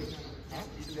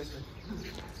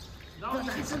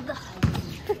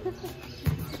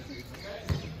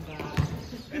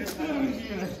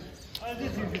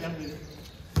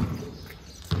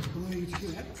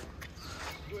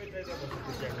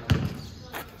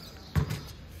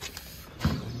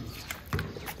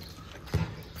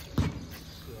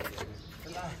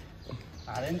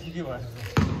हारेन ठिकै भयो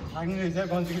थाक्ने रहेछ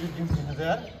कन्सिक्युटिभ गेम खेल्नु त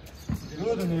यार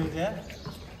रोज हुने रहेछ यार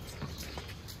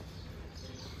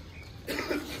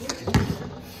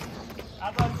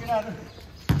आज केटाहरू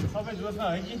सबै जोसमा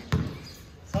है कि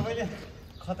सबैले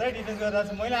खतरै डिफेन्स गरिरहेको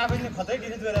छ मैले आफै नै खतरै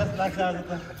डिफेन्स गरिरहेको जस्तो लाग्छ आज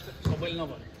त सबैले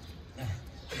नभने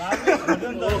बाबुले छोड्यो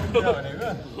नि त भनेको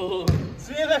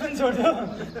सुनेलाई पनि छोड्यो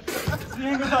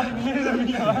सुनेको त अलिक मिलेर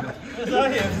मिल्यो यसो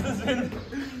हेर्छु त सुने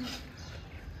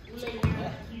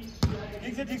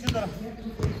ठिक छ तर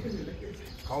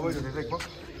खबर हुँदैछ एकपल्ट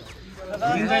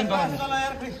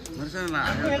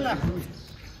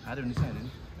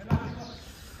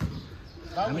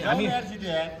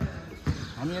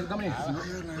हामी एकदमै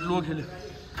लो खेल्यो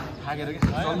थाकेर कि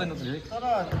चल्दैन तर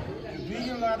 2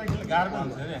 गेम लगाएर खेल्नु गाह्रो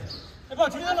हुन्छ अरे ए ठिक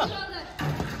छ ल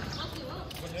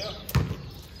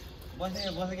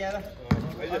बस्ने क्या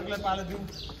अर्कोलाई पालो दिउँ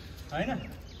होइन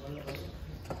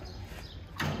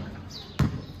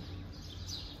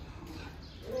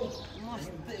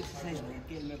मस्त एक्सर्साइज भयो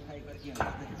तेलमा फ्राई करके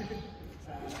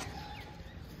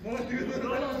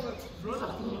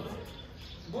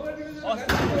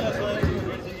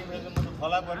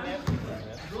फला पर्ने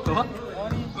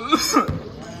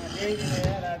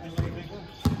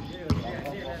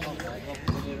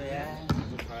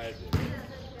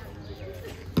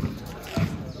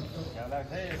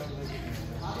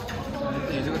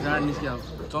हिजोको जाँड निस्क्यो अब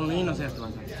चल्नै नसके जस्तो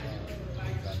लाग्छ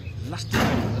लास्ट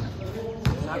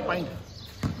 7 पाइन्ट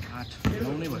 8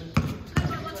 9 नै भयो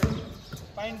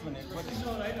पाइन्ट भनेको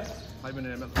 500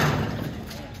 ml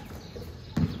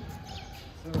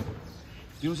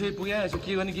दिउँसै पुग्यो यसो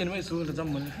के गर्ने के भन्नु सुल त जाउँ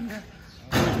भन्ने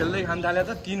खेल्दै खान थाल्यो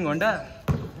त 3 घन्टा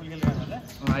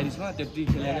आइरिसमा त्यति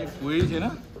खेलेको कोही थिएन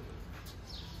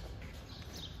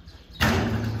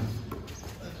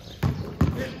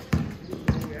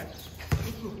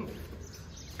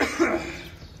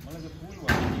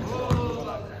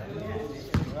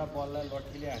बललाई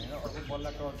लट्ठीले हानेर अर्को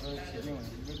बललाई टच गरेर छिर्ने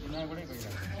भनेको दुनियाँबाटै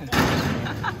गइरहेको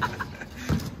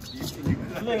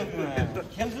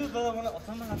खेल्छु तर मलाई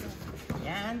अचम्म लाग्छ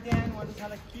यहाँ त्यहाँ मैले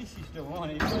साला के सिस्टम हो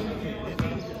भने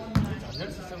झन्झट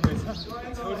सिस्टम रहेछ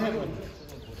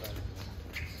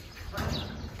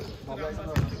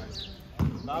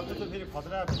बाबु त फेरि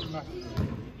खतरा पुलमा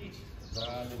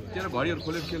तेरो घडीहरू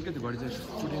खोलेर खेल के त्यो घडी चाहिँ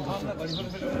सुटिङ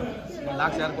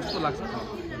लाग्छ यार कस्तो लाग्छ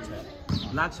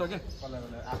लाग्छ क्या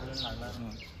आफूले पनि लाग्ला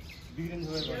बिग्रिन्छ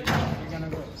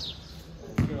एकजनाको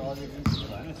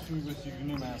होइन सुईको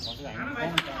सिक्ने माया सबै हामी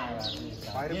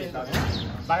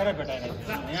बाहिर भेटाइरहेको छ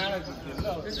यहाँलाई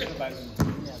बाहिर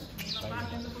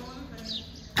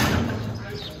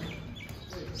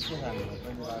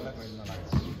लाग्ला कहिले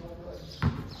नलाग्ला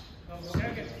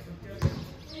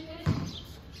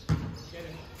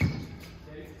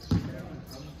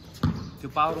त्यो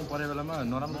पावरमा परेको बेलामा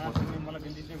नराम्रो पर्छ मलाई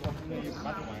बिन्ती चाहिँ बस्नु यो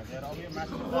मात्र भयो यार अब यो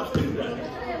मासु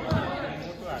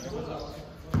मोटो हालेको छ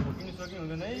किन सक्नु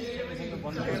हुँदैन है सेकेन्ड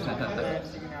बन्द गर्नु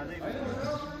सिक्ने आजै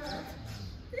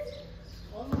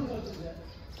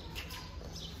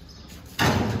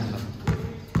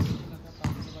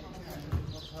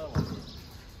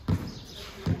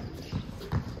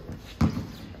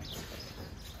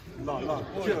ल ल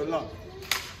के हो ल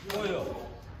ओयो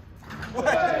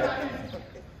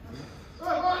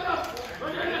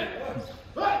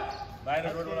बाहिर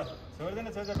रोडबाट छोड्दैन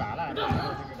छोड्छ भाला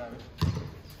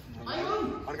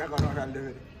अर्का गर्न हाल्दै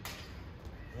फेरि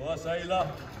हो सही ल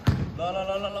ल ल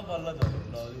ल ल बल्ल छ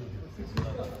ल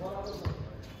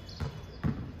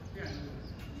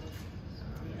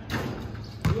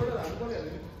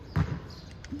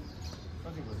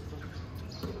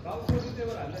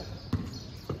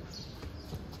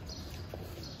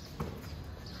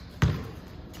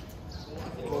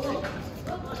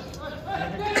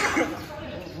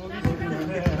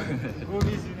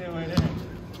गोबी सुने मैले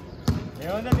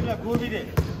हेभन्दा तिमीलाई गोबी दे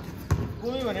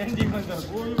गोबी भने नि दिनु त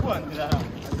गोबी पो भन्थ्यो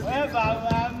ए बाबु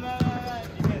आमा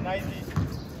ठिकै नाइसी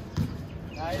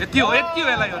यति हो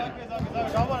यसलाई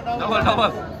डबल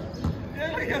डबल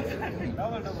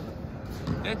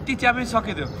यति चिया पनि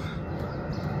सक्यो त्यो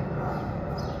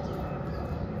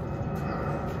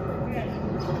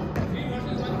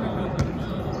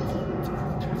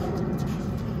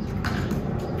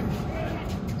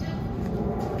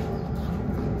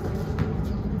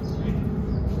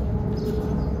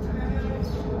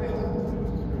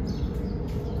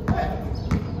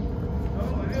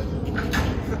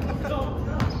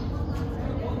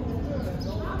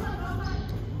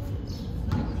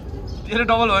यसले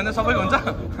डबल भयो भने सबैको हुन्छ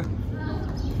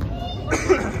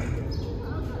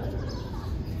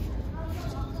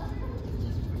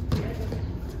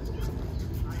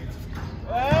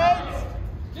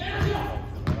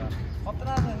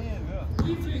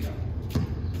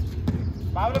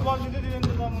बाबुले बल्दिँदै दिँदैन त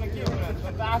मलाई के हुनु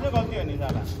आफ्नै गल्ती हो नि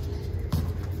साला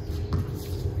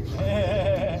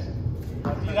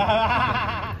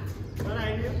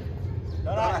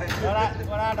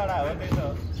डरा हो त्यही त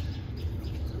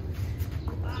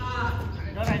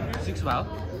 6 भयो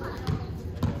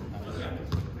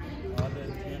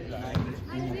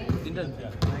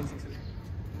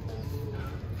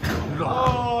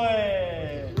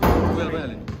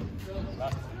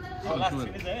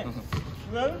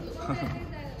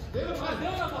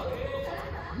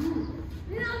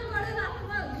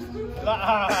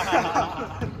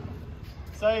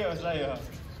सही हो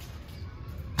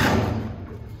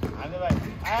हाल्नु भाइ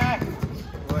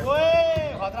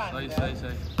खतरा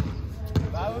सही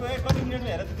बाबु कति मिनटमा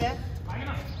हेर त त्यहाँ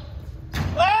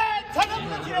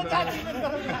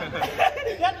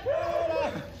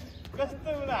कस्तो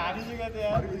उसलाई हानिसकेको थियो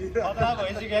खतरा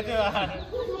भइसकेको थियो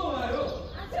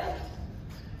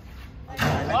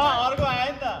अर्को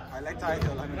आयो नि त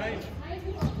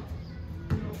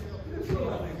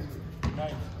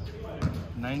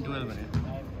 9-12 भने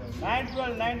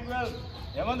 9-12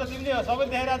 हेमन्त तिमीले सबै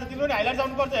देखेर आज तिम्रो नि हाइलाइट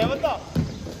आउनुपर्छ हेमन्त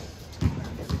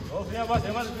हो यहाँ बस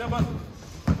हेमन्त यहाँ बस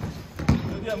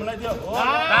मलाई दियो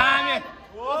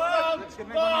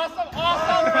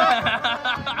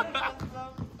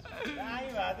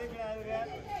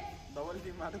डबल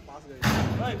टिममा त पास गयो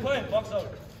खोइ बक्स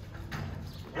आउट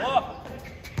हो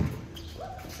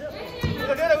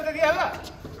उता दिइहाल्ला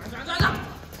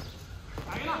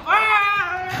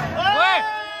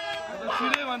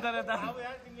छिरे भन्छ रे त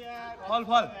फल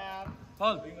फल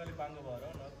फल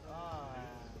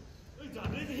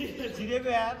छिरेको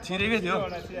यार छिरेकै थियो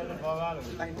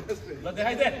ल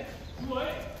देखाइदे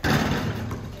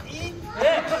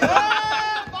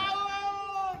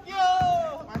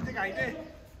मान्छे घाइते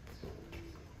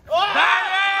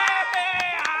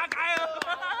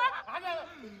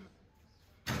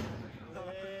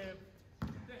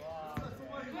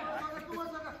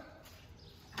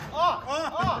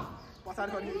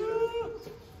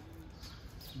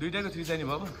दुईटाको 3 चाहिने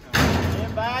भयो ए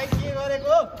भाइ के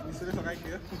गरेको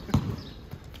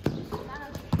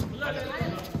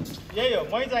यही हो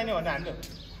मै चाहिने भन्ने हान्थ्यो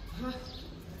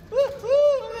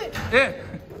ए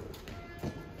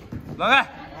लगा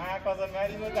कसम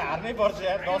गाडीमा त हार्नै पर्छ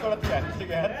यार 10 वटा 3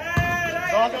 हानिसक्यो यार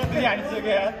 10 वटा 3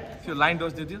 हानिसक्यो यार त्यो लाइन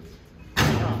डोज दियो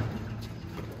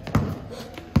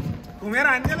घुमेर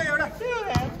हान्थ्यो ल एउटा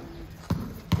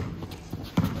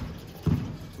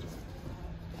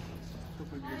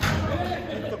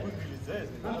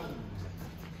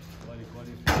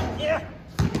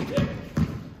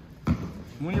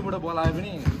मुनिबाट बल आयो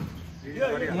पनि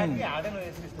हार्दैन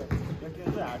यस्तो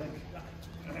हार्दैन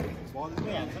बल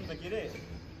नै हान्छ नि त के रे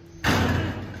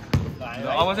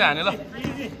अब चाहिँ हाने ल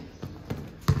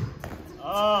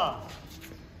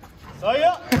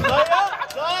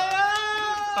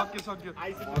सक्यो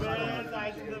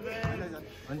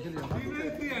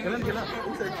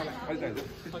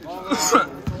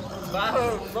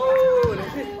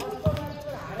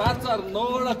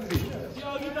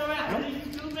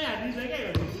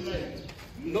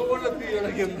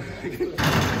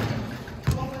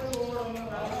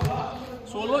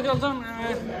सोलो खेल्छन्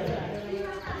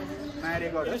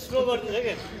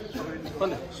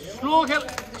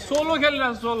सोलो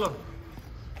खेलिरहेको सोलो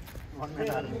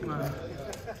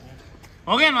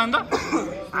हो कि भन् त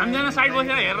हामीजना साइड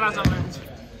बसेर हेरिरहेको छ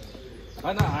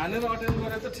होइन हानेर अटेन्ड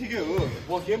गरेर त ठिकै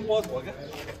हो गेम पज भयो क्या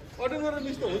अटेन्ड गरेर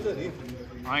मिस त हुन्छ नि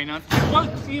होइन ट्रिपल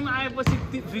टिम आएपछि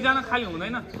दुईजना खाली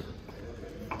हुँदैन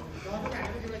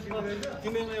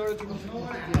किनेमा एउटा टिम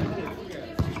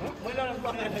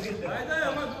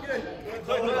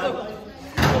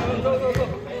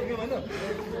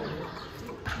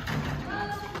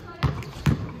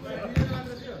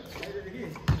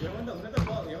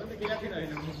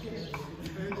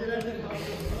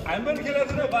हामी पनि खेलेको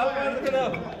थिएन बाबु थिएन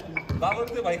बाबु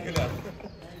चाहिँ भाइ खेल्यो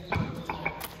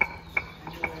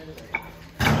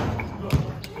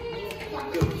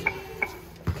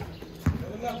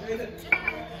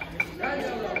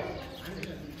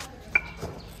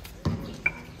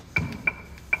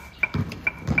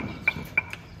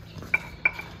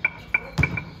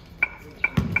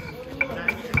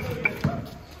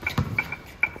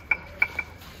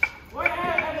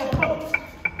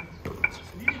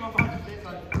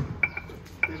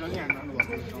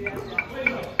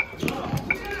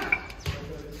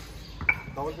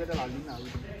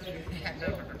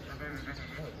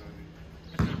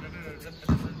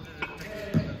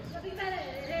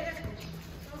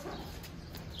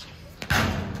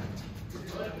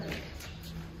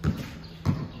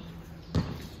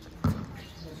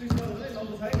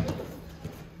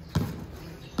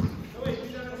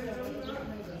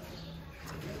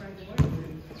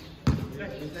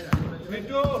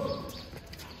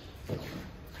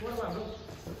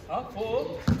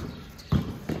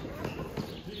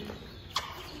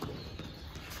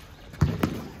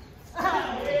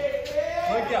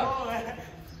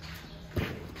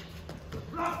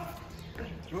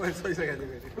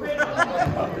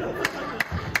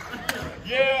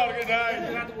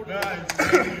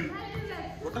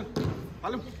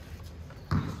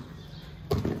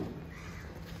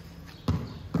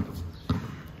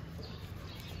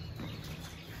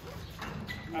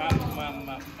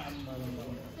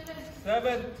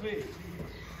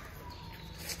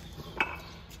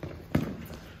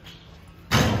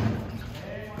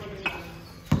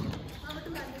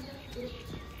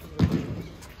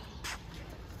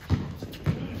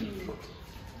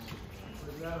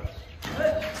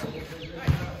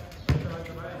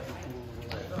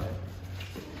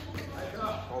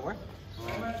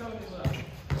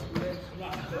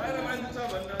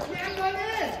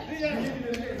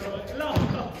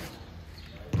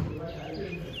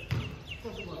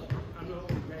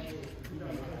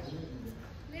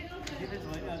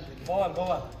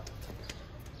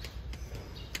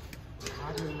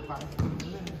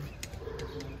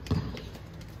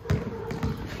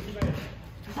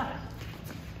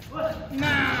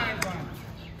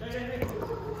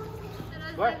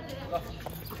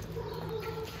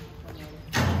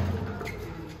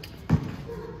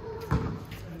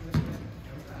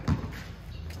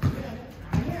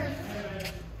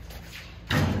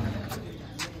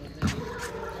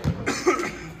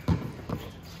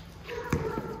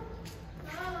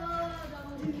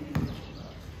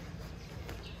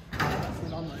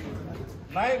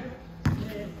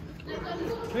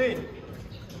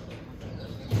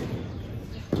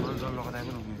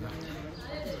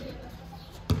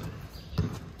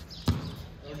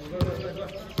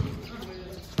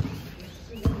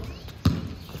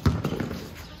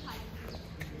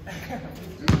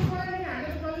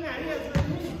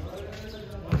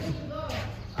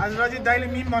आज रजित दाइले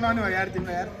मिम बनाउनु भयो यार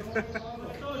तिमीलाई यार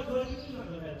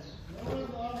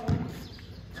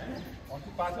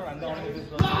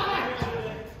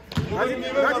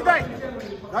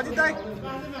रजित दाइ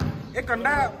एक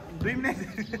घन्टा 2 मिनट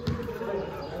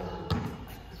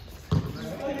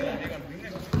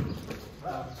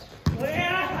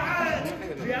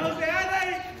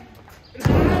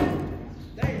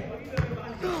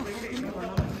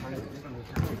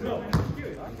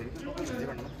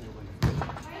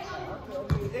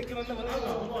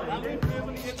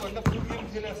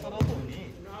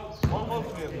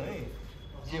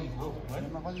गेम हो हैन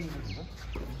कति मिनट हुन्छ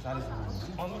 40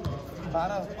 मिनट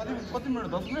 12 कति मिनट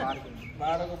 10 मिनट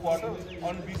 12 को क्वार्टर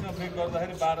अनि बीचमा ब्रेक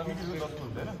गर्दाखेरि 12 मिनट 10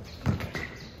 हुँदैन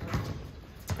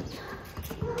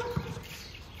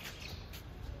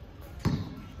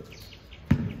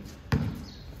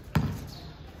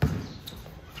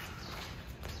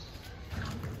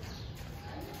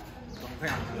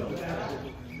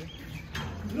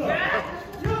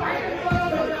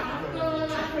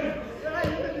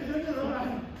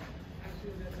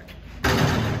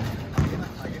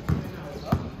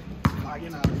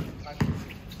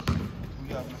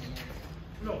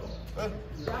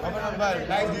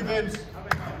Nice defense.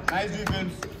 Nice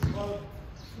defense.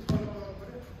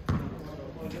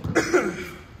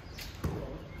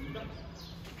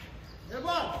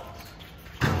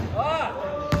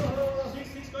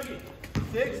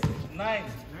 Six, nine.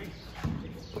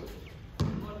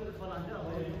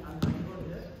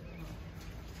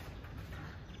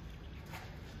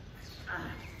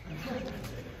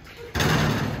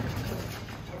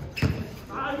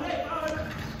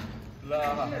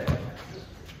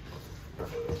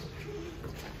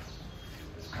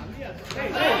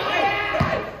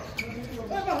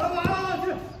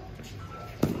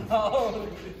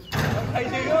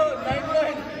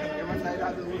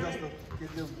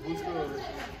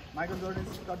 Michael Jordan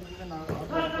is got even 11-9.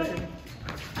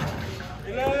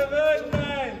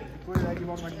 कोई रागी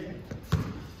बॉल मार दिए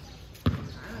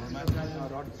मैच का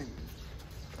रॉड थिंग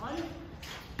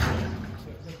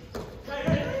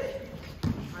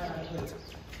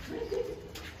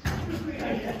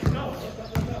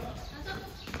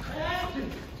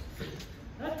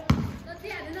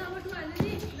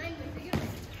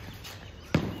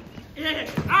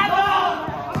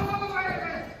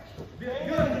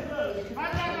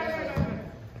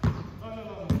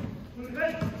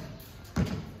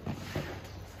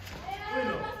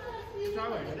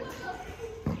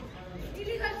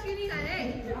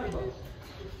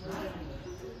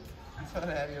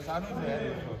सानो छ यार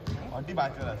हड्डी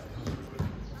भाँच्यो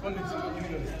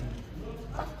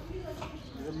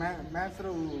मैच र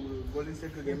गोल्डन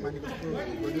स्टेट को गेम मा नि कस्तो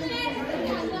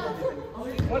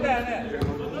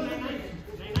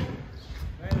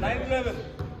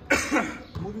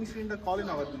मूविंग स्क्रीन त कल न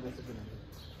गर्दिनु जस्तो छ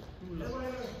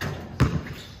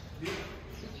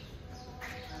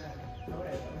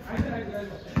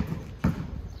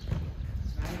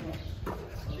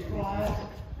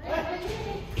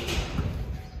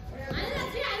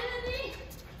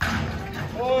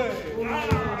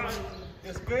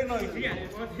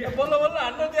बल्ल बल्ल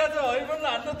हान्न दिएको छ है बल्ल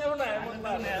हान्न देऊ न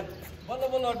बल्ल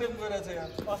बल्ल अटेम्प गरेछ यार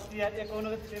अस्ति यार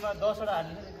 51 मा 10 वटा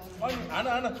हाल्नु अनि हान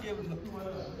हान के भन्नु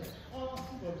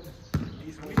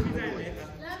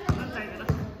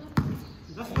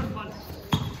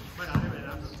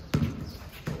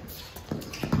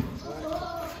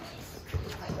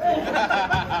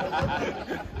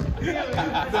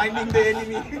Blinding the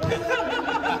enemy.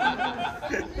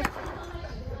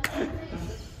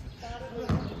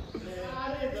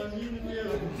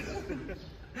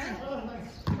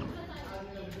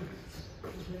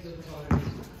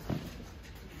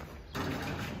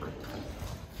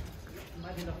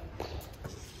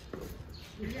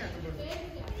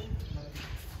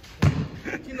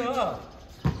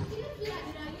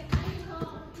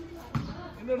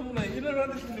 यिनीहरू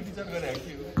विचार गरे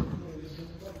के हो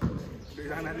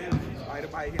दुईजनाले बाहिर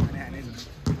पाएकै भने हाने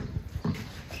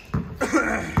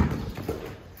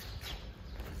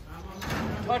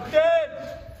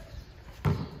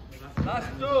लास्ट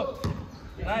टू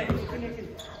नाइन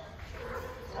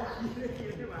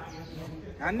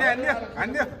हान्दियो हान्दियो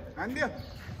हान्दियो हान्दियो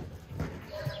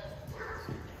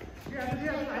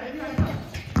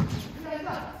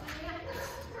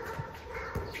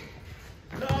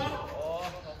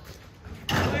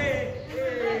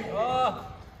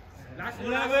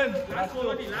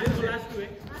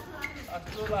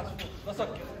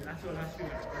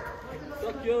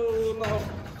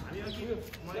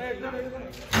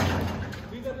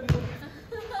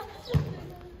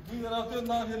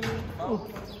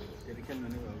खेल्नु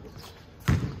नै भएको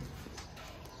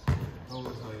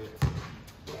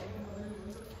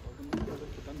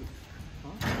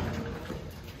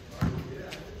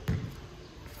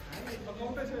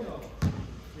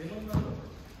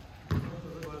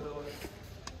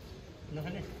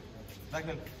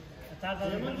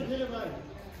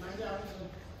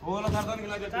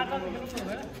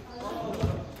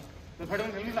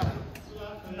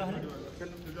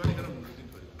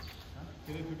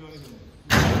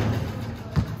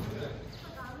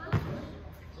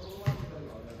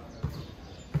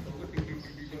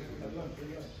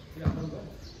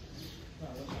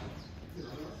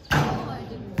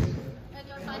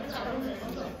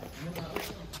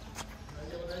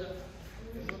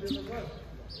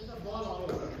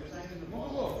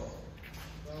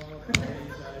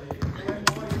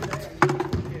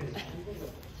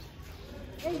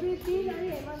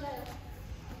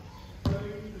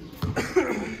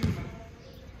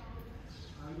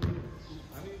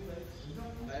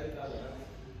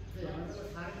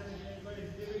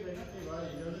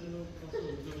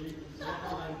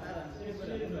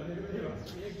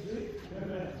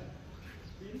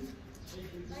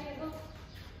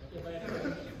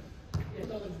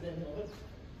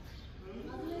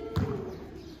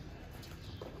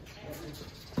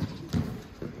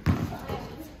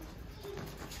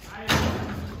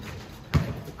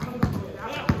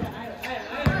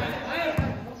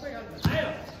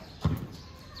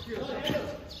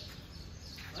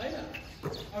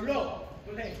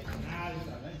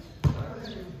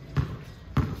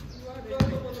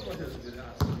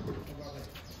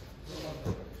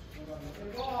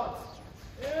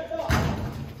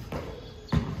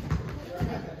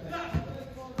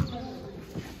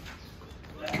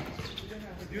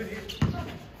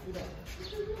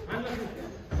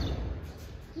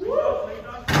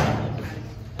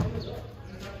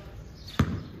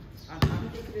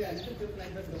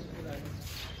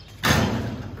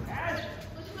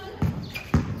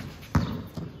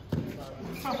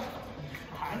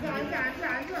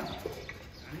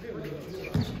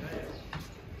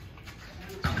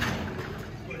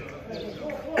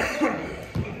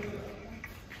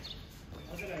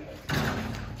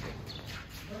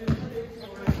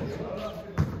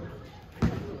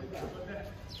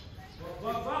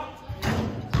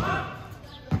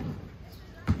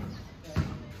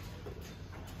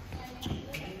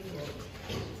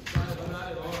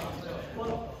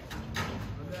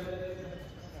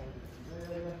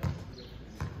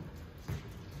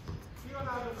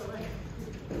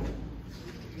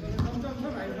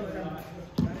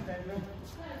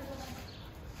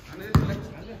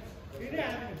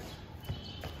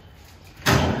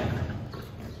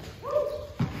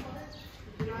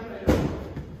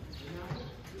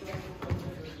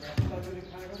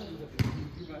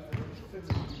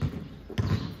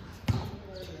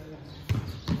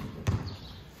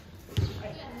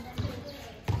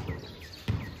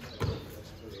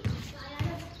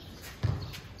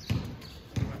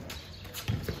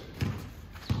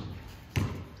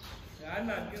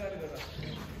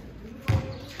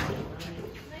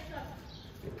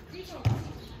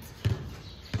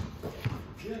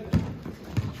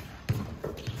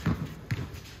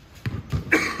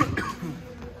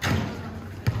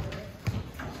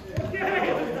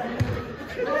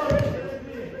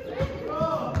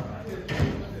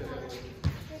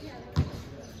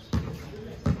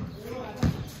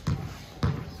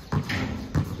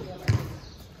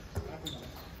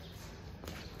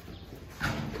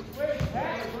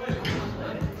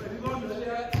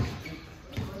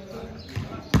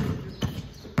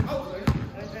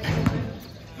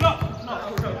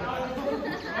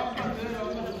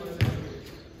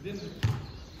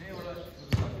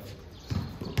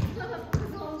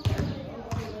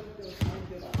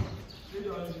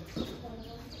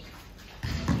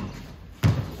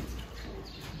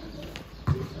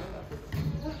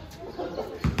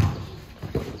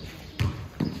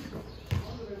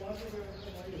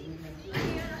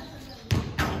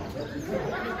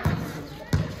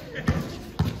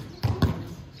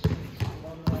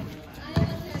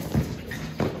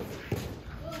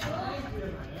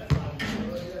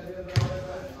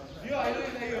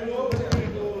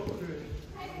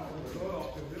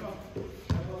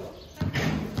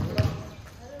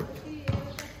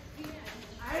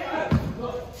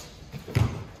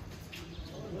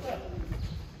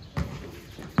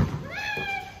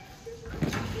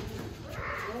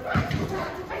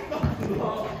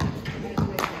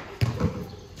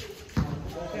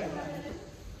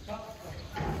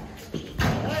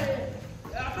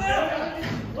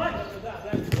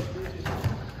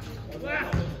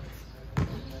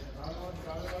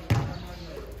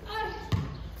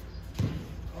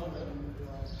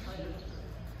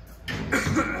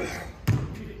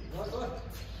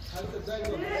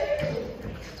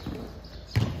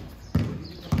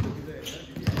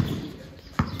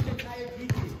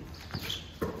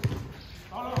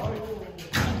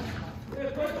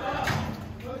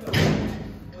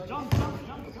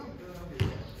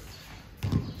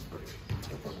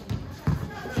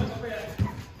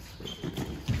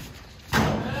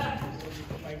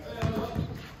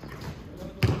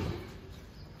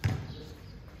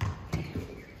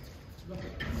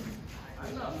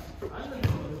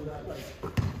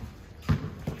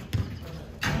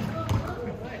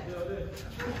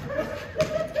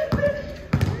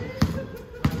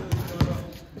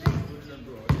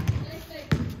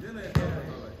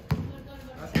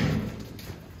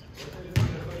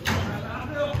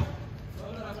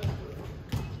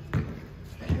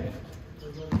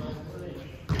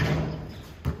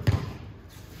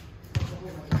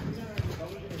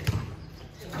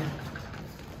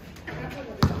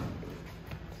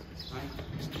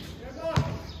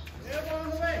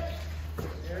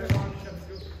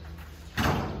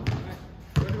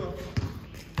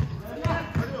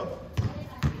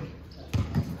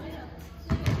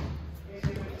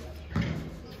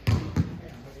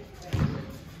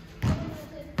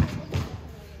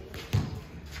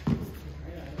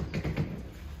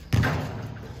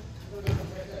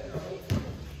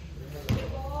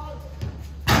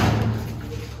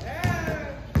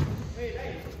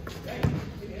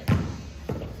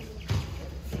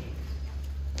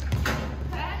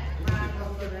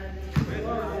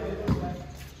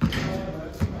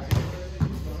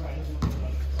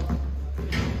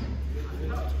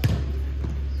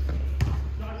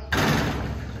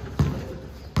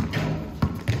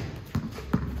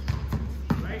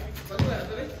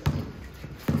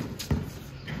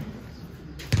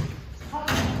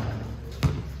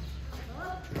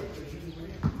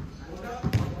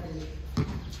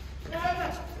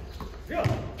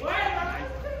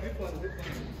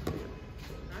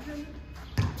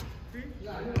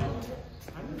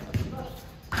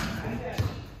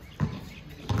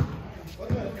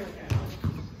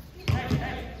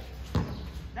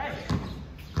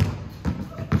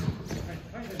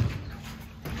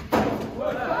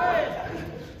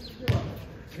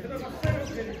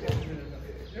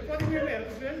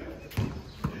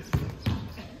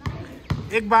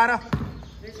 1:12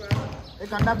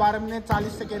 1 घंटा 12 मिनट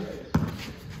 40 सेकेंड।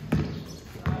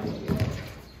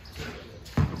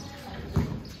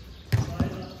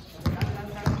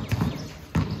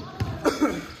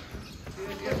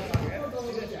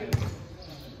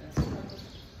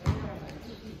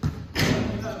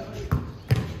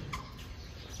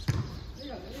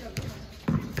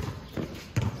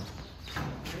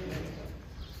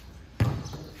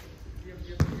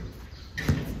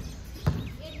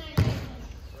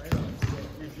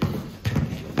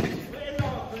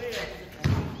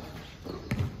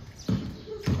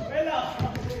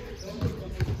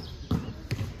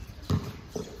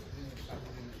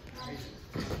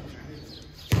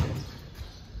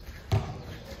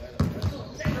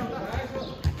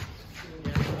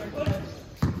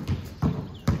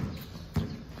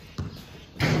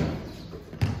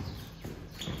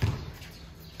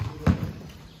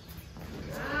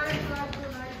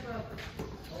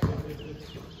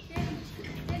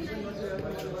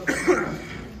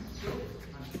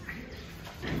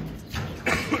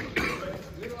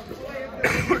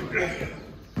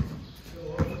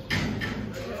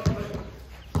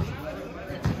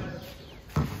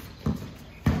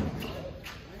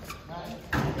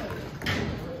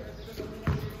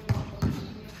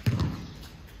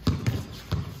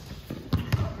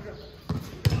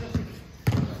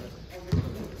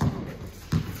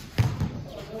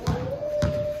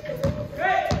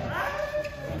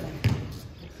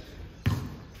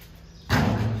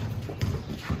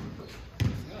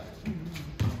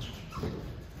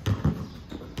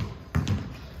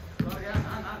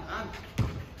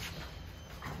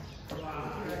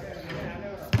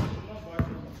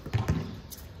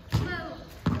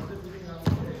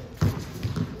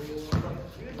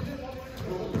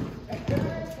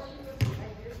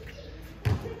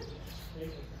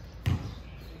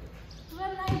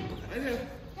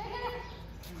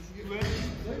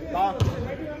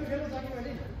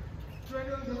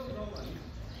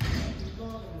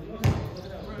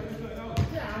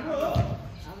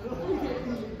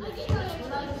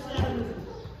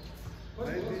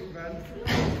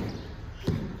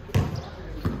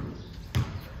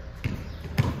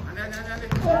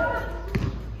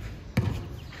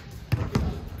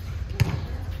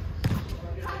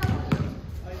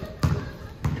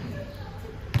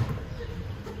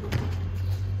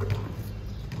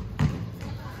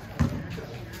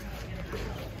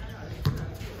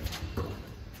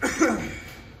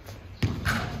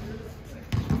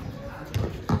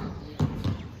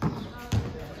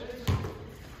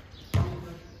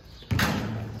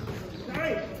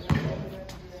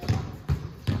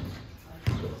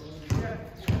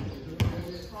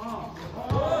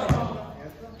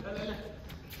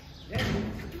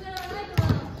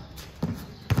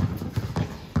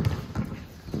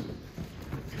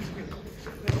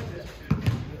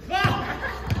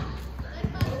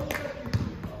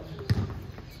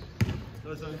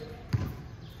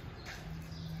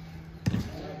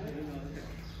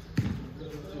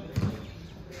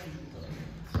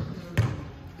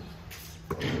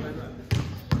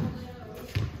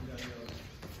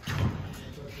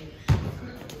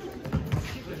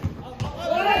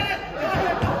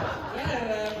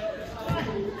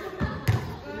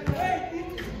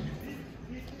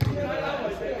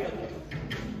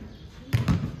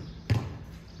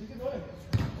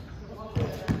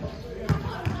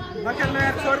 नखेल्नु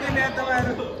यार, छोडिदिनु यार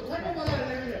तपाईँहरू।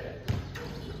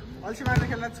 अल्छी मार्दै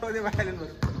खेल्न छोडिदियो भाइलेन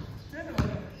बरु।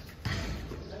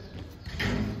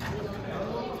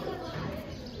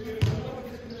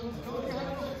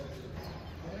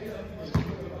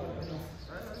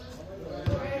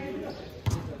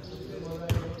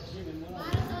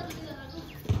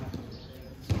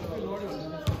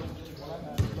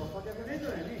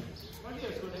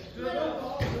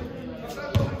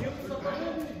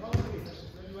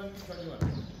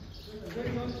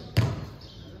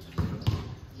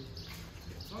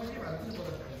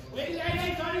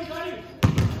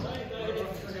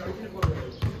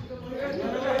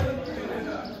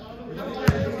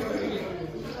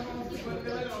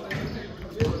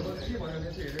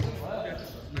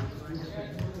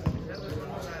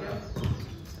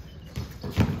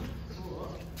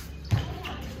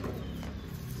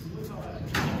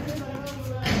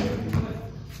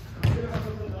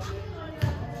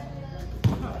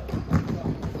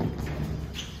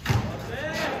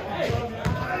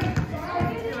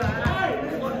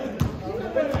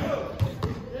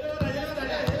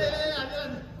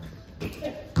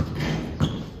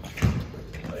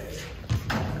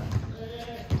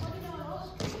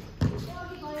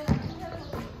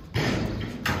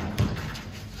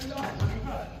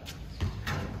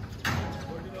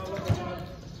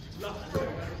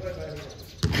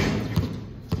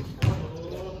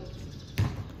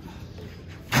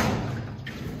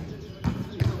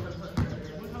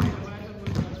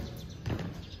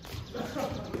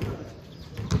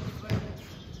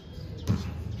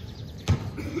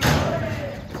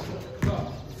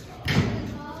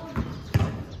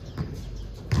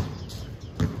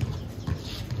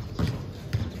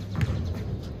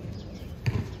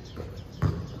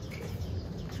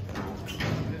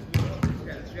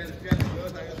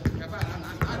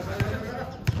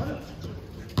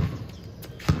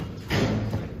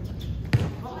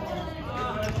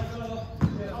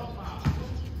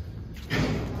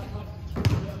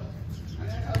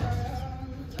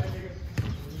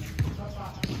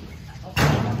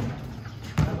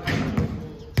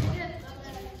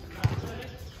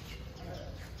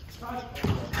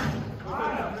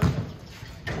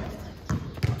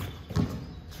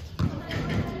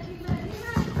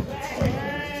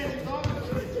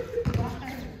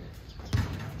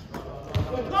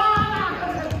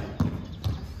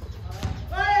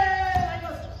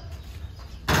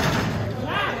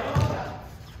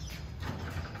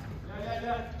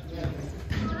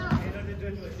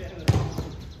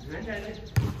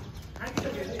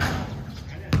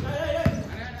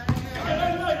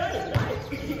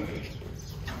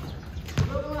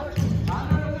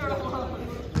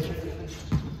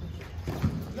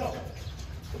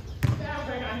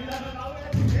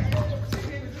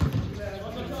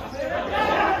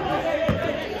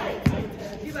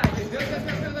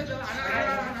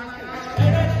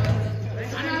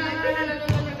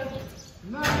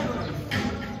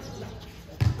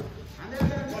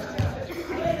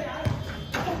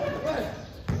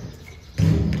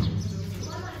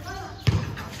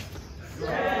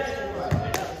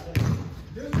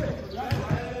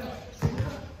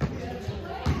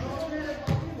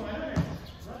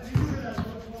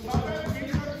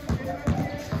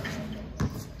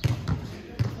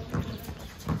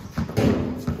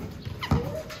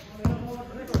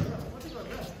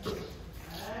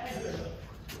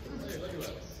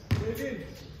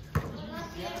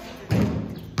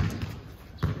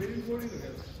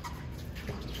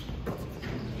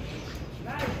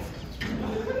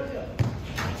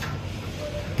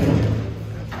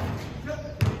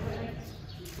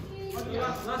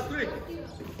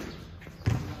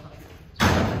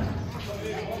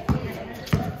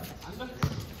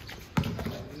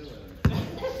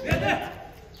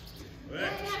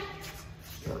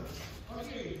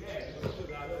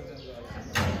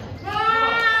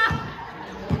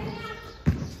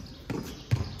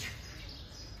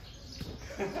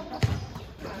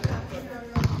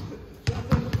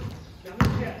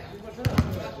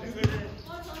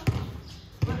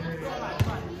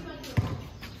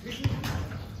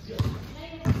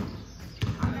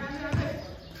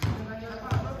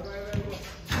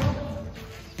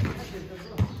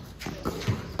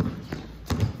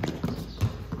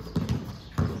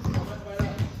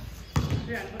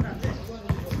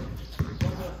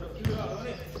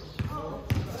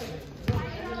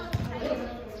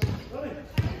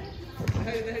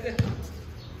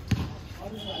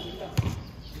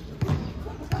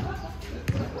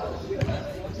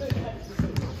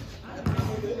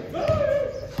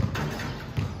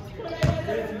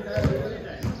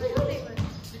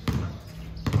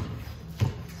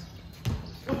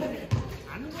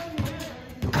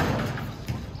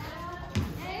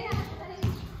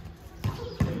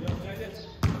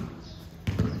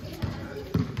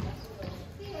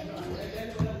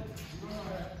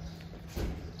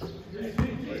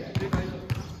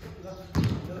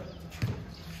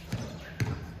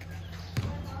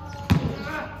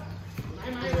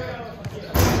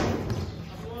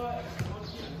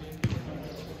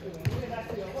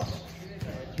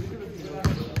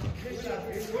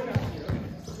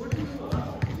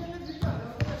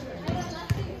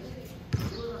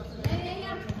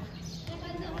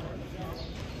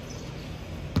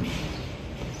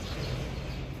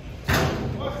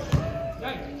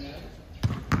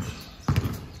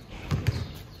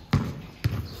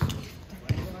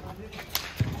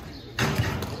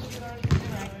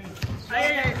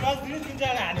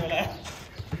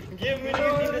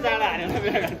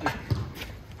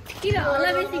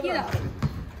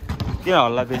 किन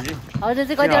हल्ला बेसी हजुर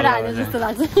चाहिँ कतिवटा हाल्यो जस्तो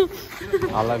लाग्छ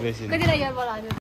हल्ला बेसी कतिवटा यारबाट हाल्यो